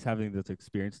he's having this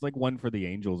experience. It's like One for the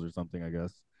Angels or something, I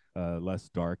guess. Less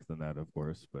dark than that, of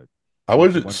course, but I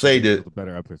One would for the say Angels that is a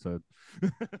better episode.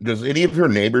 does any of your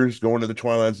neighbors go into the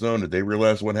Twilight Zone? Did they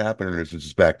realize what happened, or is it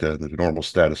just back to the normal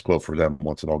status quo for them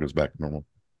once it all goes back to normal?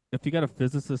 If you got a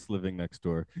physicist living next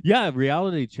door, yeah,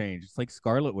 reality change. It's like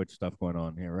Scarlet Witch stuff going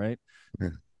on here, right? Yeah.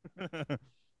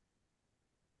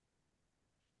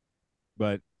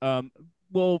 But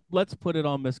well, let's put it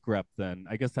on Miss Grep then.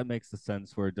 I guess that makes the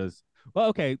sense where it does. Well,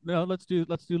 okay, no, let's do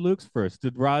Luke's first.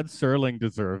 Did Rod Serling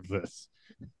deserve this?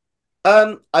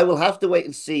 I will have to wait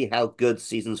and see how good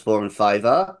seasons 4 and 5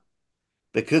 are,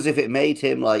 because if it made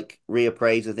him like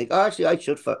reappraise and think, oh, actually,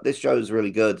 this show is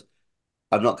really good.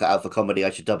 I'm not cut out for comedy.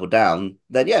 I should double down.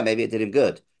 Then yeah, maybe it did him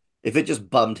good. If it just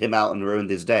bummed him out and ruined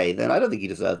his day, then I don't think he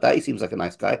deserved that. He seems like a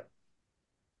nice guy.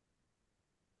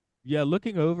 Yeah,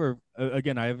 looking over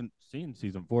again, I haven't seen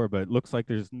season 4, but it looks like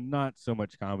there's not so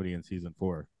much comedy in season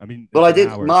 4. I mean, Well, it's I an did.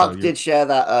 hour, so Mark you're did share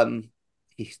that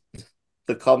he,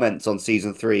 the comments on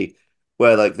season 3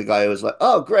 where like the guy was like,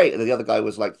 "Oh, great," and the other guy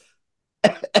was like,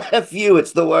 "F you,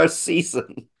 it's the worst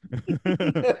season."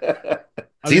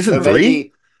 I mean, Season So for, three?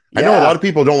 maybe, I know a lot yeah. of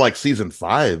people don't like season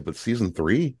 5, but season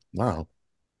 3, wow.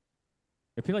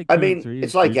 I feel like I 2 and mean, 3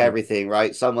 it's is like decent. everything,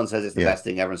 right? Someone says it's the Yeah, best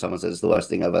thing ever, and someone says it's the worst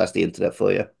thing ever. That's the internet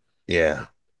for you. yeah.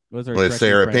 Those are When they say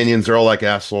Trekkie our friends. opinions are all like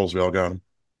assholes, we all got them.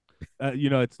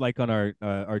 It's like on our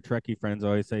Trekkie friends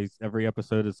always say every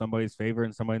episode is somebody's favorite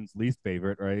and somebody's least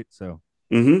favorite, right? So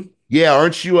Mm-hmm. Yeah,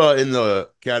 aren't you in the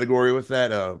category with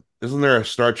that? Isn't there a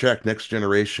Star Trek Next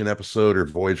Generation episode or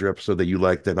Voyager episode that you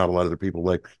like that not a lot of other people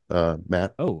like,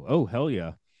 Matt? oh hell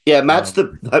yeah. Yeah, Matt's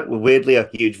Um, weirdly a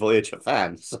huge Voyager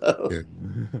fan. So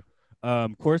Yeah.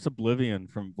 Course Oblivion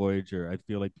from Voyager. I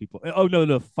feel like people. Oh no,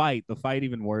 the fight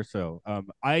even more so.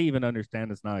 I even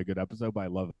understand it's not a good episode, but I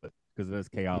love it because it has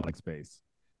chaotic space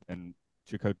and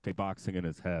Chakotay boxing in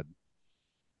his head,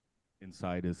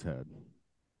 inside his head,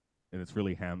 and it's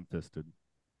really ham-fisted,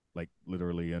 like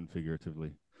literally and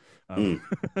figuratively. Um,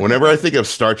 mm. Whenever I think of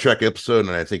Star Trek episode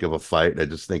and I think of a fight, I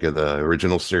just think of the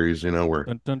original series, where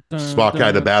dun, dun, dun, Spock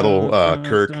had to dun, battle dun, dun,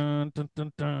 Kirk. dun, dun,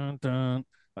 dun, dun, dun.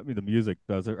 I mean, the music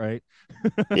does it right.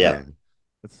 Yeah. Yeah.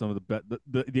 That's some of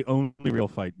the only real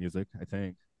fight music, I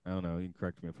think. I don't know. You can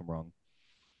correct me if I'm wrong.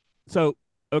 So,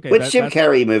 okay, Which Jim that's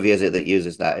Carrey movie is it that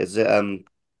uses that? Is it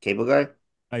Cable Guy?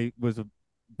 I was a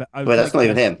I Wait, was that's like not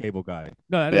even best him. cable guy.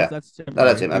 No, Yeah. that's Jim No,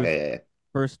 that's Carrey. him. It was Okay, yeah,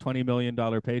 first $20 million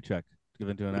paycheck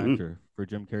given to an yeah. Mhm. actor for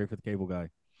Jim Carrey for the cable guy.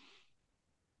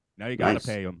 Now you got to Nice.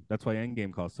 pay him. That's why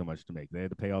Endgame cost so much to make. They had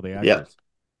to pay all the Yeah. actors.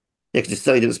 Yeah, because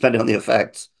he didn't spend it on the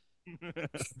effects.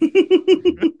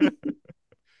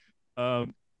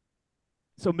 um,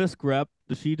 so Miss Grep,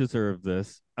 does she deserve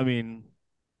this? I mean,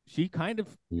 she kind of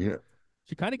Yeah.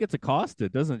 she kind of gets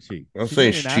accosted, doesn't she? I'll She's say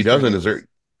only an she astronaut. doesn't deserve.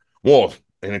 Well,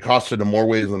 and it costed in more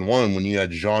ways than one when you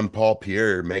had Jean Paul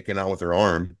Pierre making out with her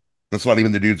arm. That's not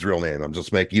even the dude's real name. I'm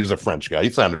just making. He was a French guy. He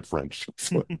sounded French.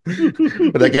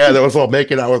 But that guy that was all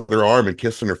making out with her arm and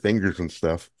kissing her fingers and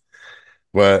stuff.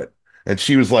 But and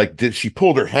she was like, she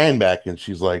pulled her hand back and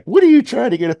she's like, "What are you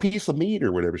trying to get a piece of meat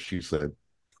or whatever?" She said.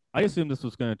 I assumed this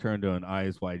was going to turn to an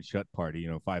Eyes Wide Shut party,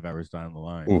 5 hours down the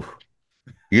line. Oof.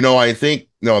 I think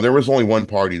no, there was only one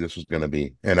party this was going to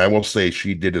be, and I will say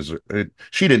she did deserve it.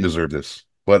 She didn't deserve this,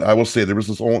 but I will say there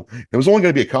was only going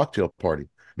to be a cocktail party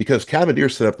because Cavender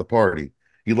set up the party.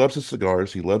 He loves his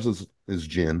cigars, he loves his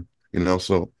gin,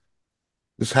 so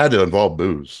this had to involve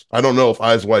booze. I don't know if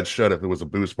Eyes Wide Shut if it was a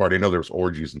booze party. I know there was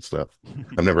orgies and stuff.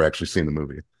 I've never actually seen the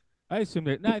movie. I assume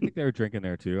that. No, I think they were drinking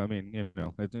there too. I mean,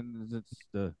 it's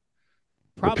the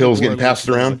The probably pills getting warlords passed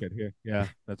who don't around. look at here. Yeah,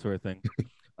 that sort of thing.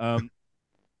 Um,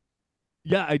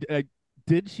 yeah, I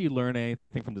did she learn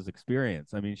anything from this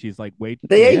experience? I mean, she's like, wait,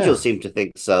 The Yeah, angels seem to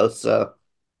think so. So,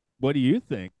 what do you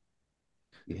think?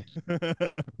 I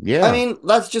yeah. mean,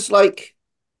 that's just like,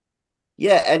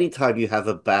 yeah, anytime you have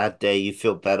a bad day, you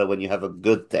feel better when you have a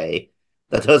good day.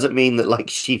 That doesn't mean that, like,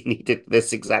 she needed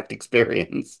this exact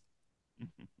experience.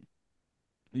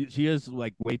 She is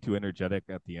like way too energetic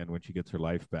at the end when she gets her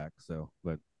life back. So,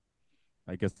 but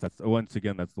I guess that's once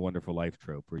again that's the wonderful life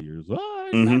trope where you're just, la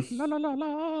Hmm. la la la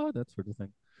la, that sort of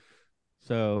thing.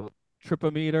 So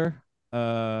tripometer,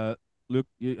 Luke,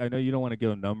 I know you don't want to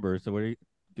give a number, so what are you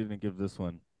going to give this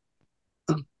one?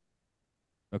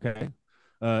 Okay,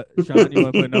 Sean, you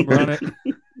want to put a number on it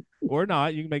or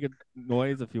not? You can make a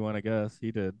noise if you want. I guess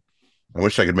he did. I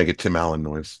wish I could make a Tim Allen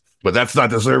noise, but that's not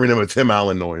deserving of a Tim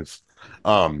Allen noise.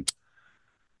 Um,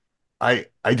 I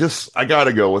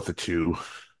gotta go with the 2.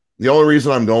 The only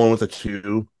reason I'm going with a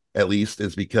 2, at least,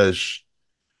 is because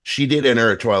she did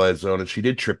enter a Twilight Zone and she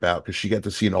did trip out because she got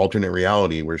to see an alternate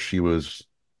reality where she was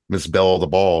Miss Belle of the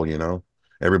Ball,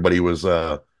 Everybody was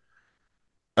uh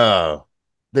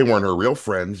they weren't her real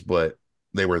friends, but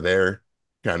they were there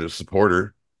kind of support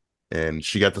her. And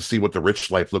she got to see what the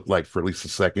rich life looked like for at least a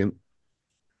second.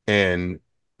 And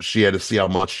she had to see how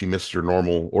much she missed her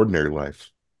normal, ordinary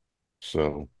life.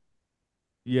 So a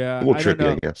Yeah, little I don't trippy,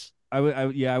 I know. guess.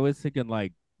 I was thinking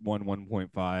like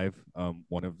 1.5.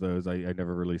 One of those. I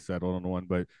never really settled on one,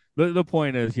 but the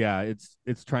point is, yeah, it's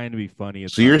trying to be funny.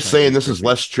 It's So not you're trying to saying be this is trippy.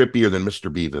 less trippier than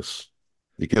Mr. Beavis?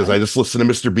 Because I I just listened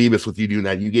to Mr. Beavis with you doing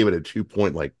that. You gave it a 2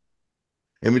 point, like,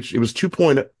 it was 2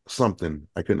 point something.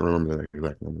 I couldn't remember that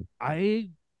exact number.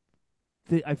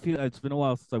 I feel it's been a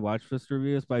while since I watched Mr.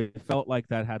 Beast, but I felt like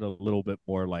that had a little bit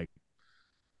more like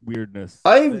weirdness.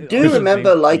 I do Also, his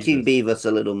remember name's liking Beavis. Beavis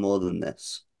a little more than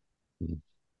this. Mhm.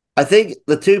 I think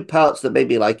the two parts that made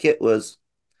me like it was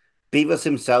Beavis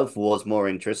himself was more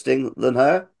interesting than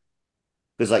her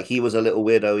because like he was a little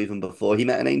weirdo even before he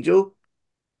met an angel.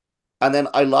 And then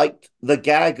I liked the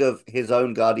gag of his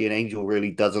own guardian angel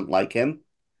really doesn't like him.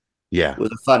 Yeah. It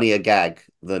was a funnier gag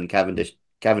than Cavender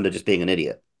just being an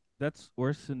idiot. That's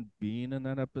Orson Bean in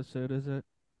that episode, is it?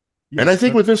 And Yeah, I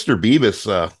think with Mr. Beavis,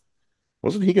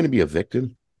 wasn't he going to be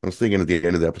evicted? I was thinking at the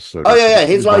end of the episode, Oh or yeah, yeah.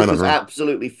 he His was life behind on was rent.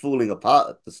 absolutely falling apart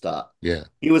at the start. Yeah.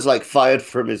 He was like fired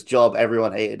from his job.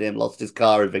 Everyone hated him. Lost his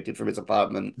car. Evicted from his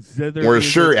apartment. Zither Whereas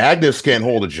music. sure, Agnes can't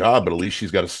hold a job, but at least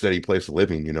she's got a steady place of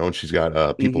living, and she's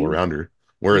got people Hmm. around her.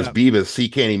 Whereas Yeah, Beavis, he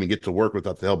can't even get to work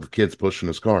without the help of kids pushing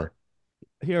his car.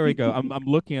 here we go. I'm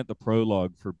looking at the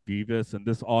prologue for Beavis, and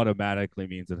this automatically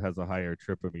means it has a higher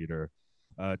tripometer.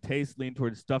 Taste lean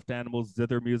towards stuffed animals,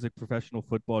 zither music, professional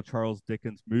football, Charles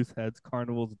Dickens, moose heads,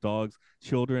 carnivals, dogs,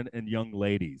 children, and young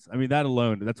ladies. I mean, that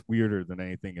alone, that's weirder than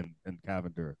anything in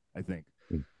Cavender, I think.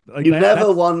 Like that's You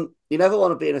never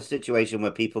want to be in a situation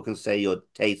where people can say your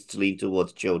tastes lean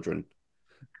towards children.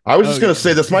 I was oh just going to yeah.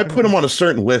 say this might put him on a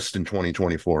certain list in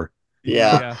 2024.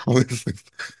 Yeah.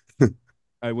 Yeah,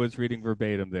 I was reading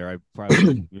verbatim there. I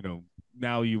probably,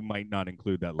 now you might not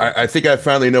include that list. I think I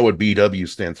finally know what BW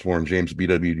stands for in James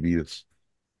BW Beavis.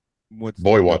 What's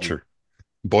Boy BW? Watcher.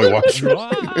 Boy Watcher.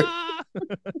 Ah!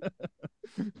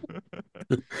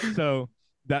 So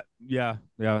that yeah,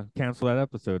 cancel that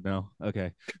episode now.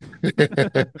 Okay.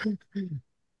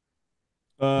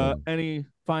 Any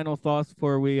final thoughts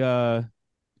before we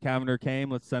Cavender came?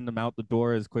 Let's send him out the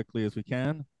door as quickly as we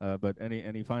can. But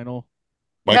any final?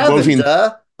 my closing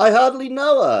Cavender, I hardly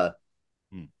know her.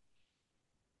 Hmm.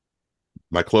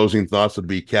 my closing thoughts would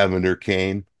be Cavender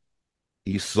came,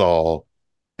 he saw,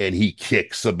 and he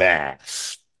kicked some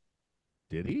ass.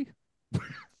 Did he?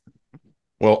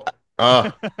 Well,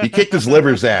 he kicked his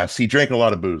liver's ass. He drank a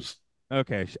lot of booze.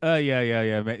 Okay.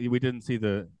 Yeah. We didn't see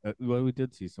the. Well, we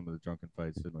did see some of the drunken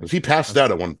fights, didn't we? He passed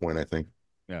out at one point, I think.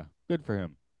 Yeah. Good for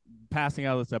him. Passing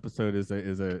out this episode is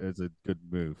a good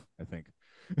move, I think.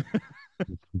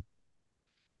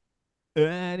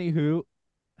 Anywho,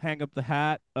 hang up the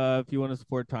hat. If you want to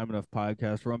support Time Enough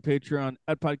Podcast, we're on Patreon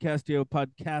at Podcastio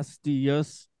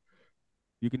Podcastius.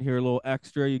 You can hear a little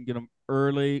extra. You can get them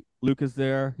early. Luke is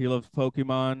there. He loves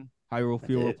Pokemon. Hyrule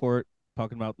Field Report,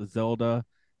 talking about the Zelda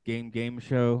game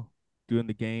show, doing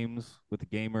the games with the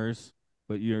gamers.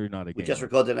 But you're not a gamer. We just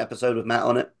recorded an episode with Matt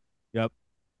on it. Yep.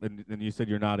 And you said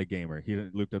you're not a gamer.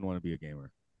 Luke doesn't want to be a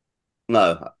gamer.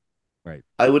 No. Right.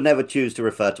 I would never choose to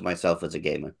refer to myself as a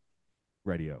gamer.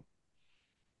 Radio.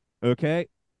 Okay.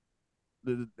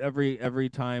 Every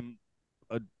time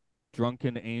a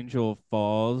drunken angel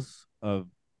falls, a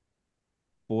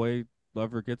boy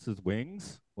lover gets his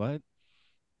wings. What?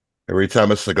 Every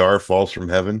time a cigar falls from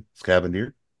heaven, it's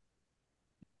Cavender.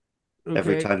 Okay.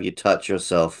 Every time you touch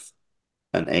yourself,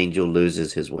 an angel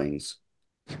loses his wings.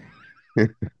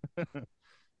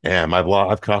 Damn,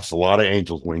 I've cost a lot of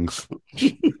angels' wings.